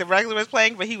like the regular was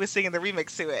playing, but he was singing the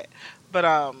remix to it. But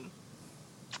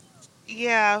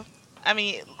yeah, I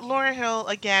mean, Lauryn Hill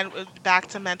again, back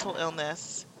to mental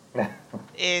illness.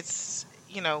 It's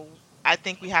I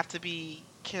think we have to be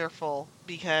careful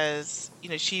because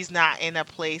she's not in a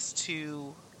place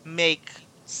to make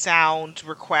sound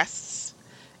requests,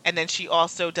 and then she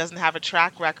also doesn't have a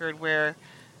track record where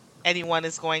anyone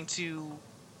is going to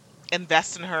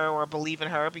invest in her or believe in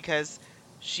her because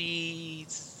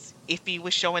she's iffy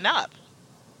with showing up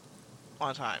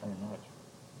on time. Pretty much.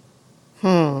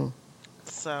 Hmm.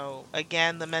 So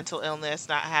again, the mental illness,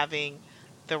 not having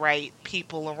the right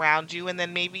people around you, and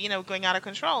then maybe going out of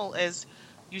control as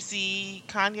you see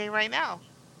Kanye right now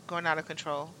going out of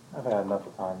control. I've had enough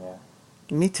of Kanye.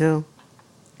 Me too.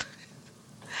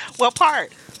 What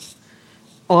part?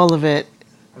 All of it.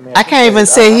 I mean, I at this can't even stage,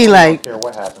 say I he really don't like care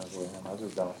what happens with him. I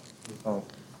just don't.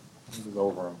 I'm just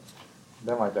over him.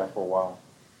 Been like that for a while.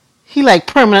 he like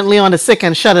permanently on the sick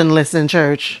and shut in list in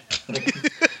church.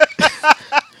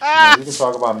 We can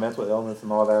talk about mental illness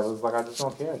and all that, but it's like I just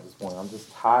don't care at this point. I'm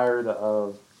just tired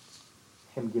of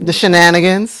him The getting attention.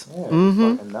 shenanigans. Yeah, it's just Mm-hmm.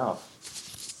 like enough.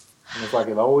 And it's like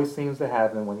it always seems to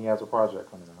happen when he has a project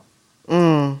coming out,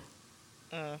 Mm.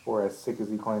 Mm, or as sick as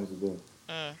he claims to be.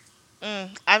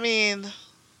 mm, I mean,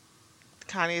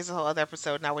 Kanye is a whole other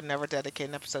episode, and I would never dedicate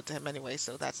an episode to him anyway.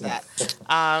 So that's that.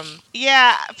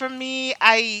 Yeah, for me,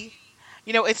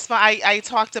 it's fun. I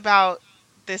talked about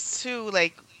this too,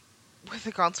 like with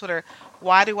the girl on Twitter.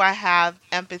 Why do I have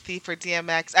empathy for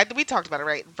DMX? We talked about it,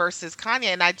 right? Versus Kanye,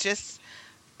 and I just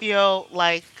feel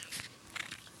like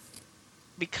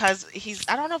because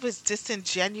I don't know if it's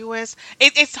disingenuous.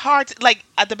 It's hard. Like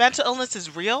the mental illness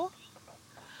is real,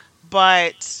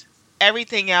 but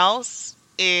everything else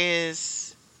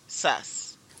is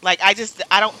sus. Like I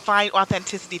don't find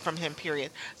authenticity from him.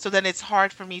 Period. So then it's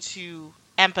hard for me to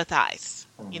empathize.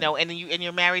 hmm And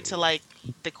you're married to like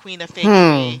the queen of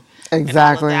Hmm. fakery and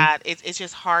all of Exactly. that. It's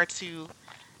just hard to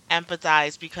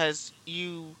empathize because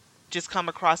you just come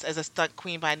across as a stunt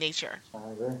queen by nature.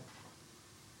 I agree. The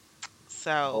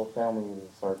So, whole family is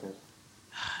a circus.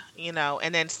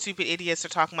 and then stupid idiots are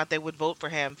talking about they would vote for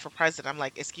him for president. I'm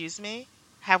like, excuse me?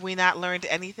 Have we not learned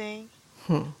anything?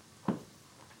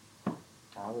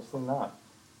 Obviously not.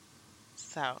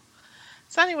 So,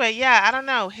 so anyway, yeah, I don't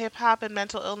know. Hip hop and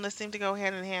mental illness seem to go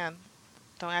hand in hand.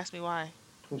 Don't ask me why.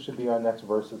 Who should be our next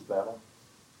versus battle?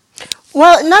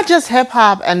 Well, not just hip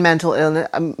hop and mental illness,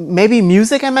 maybe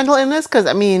music and mental illness. Because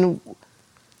I mean,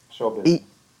 Show y- business.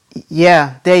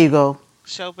 yeah, there you go.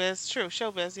 Showbiz, true,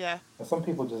 showbiz, yeah. And some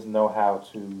people just know how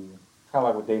to, kind of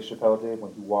like what Dave Chappelle did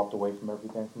when he walked away from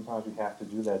everything. Sometimes you have to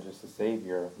do that just to save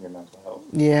your mental health.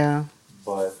 Yeah,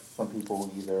 But some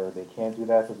people either they can't do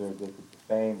that because they're addicted to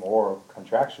fame, or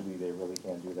contractually they really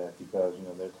can't do that because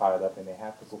they're tied up and they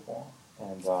have to perform.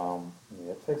 And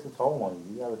yeah, it takes a toll on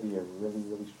you. You got to be a really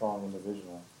really strong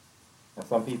individual. And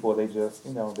some people they just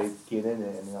they get in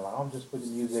it and they're like, I'm just for the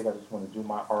music. I just want to do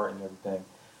my art and everything.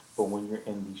 But when you're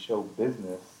in the show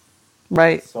business,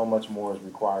 right. so much more is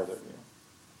required of you.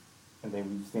 And then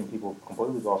we've seen people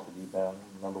completely go off the deep end.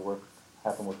 Remember what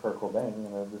happened with Kurt Cobain?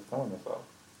 Just killing himself.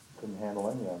 Couldn't handle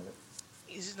any of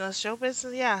it. Show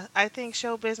business, yeah. I think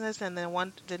show business and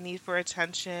then the need for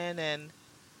attention and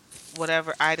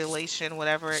whatever idolation,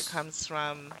 whatever it comes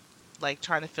from, like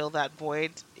trying to fill that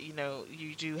void,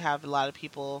 you do have a lot of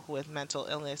people with mental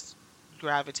illness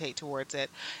gravitate towards it.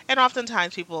 And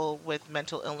oftentimes people with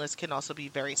mental illness can also be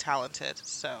very talented.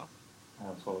 So,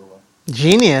 Absolutely.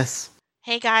 Genius.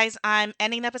 Hey guys, I'm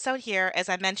ending the episode here. As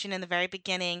I mentioned in the very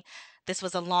beginning, this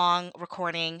was a long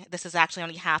recording. This is actually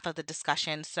only half of the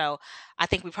discussion. So I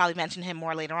think we probably mentioned him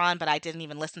more later on, but I didn't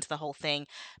even listen to the whole thing.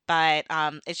 But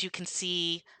as you can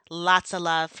see, lots of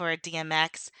love for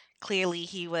DMX. Clearly,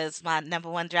 he was my number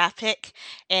one draft pick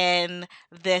in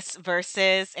this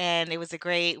versus, and it was a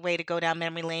great way to go down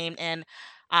memory lane and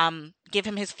give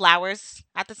him his flowers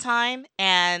at the time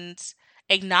and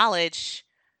acknowledge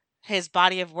his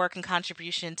body of work and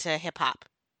contribution to hip hop.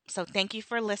 So thank you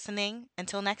for listening.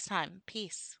 Until next time,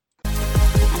 peace.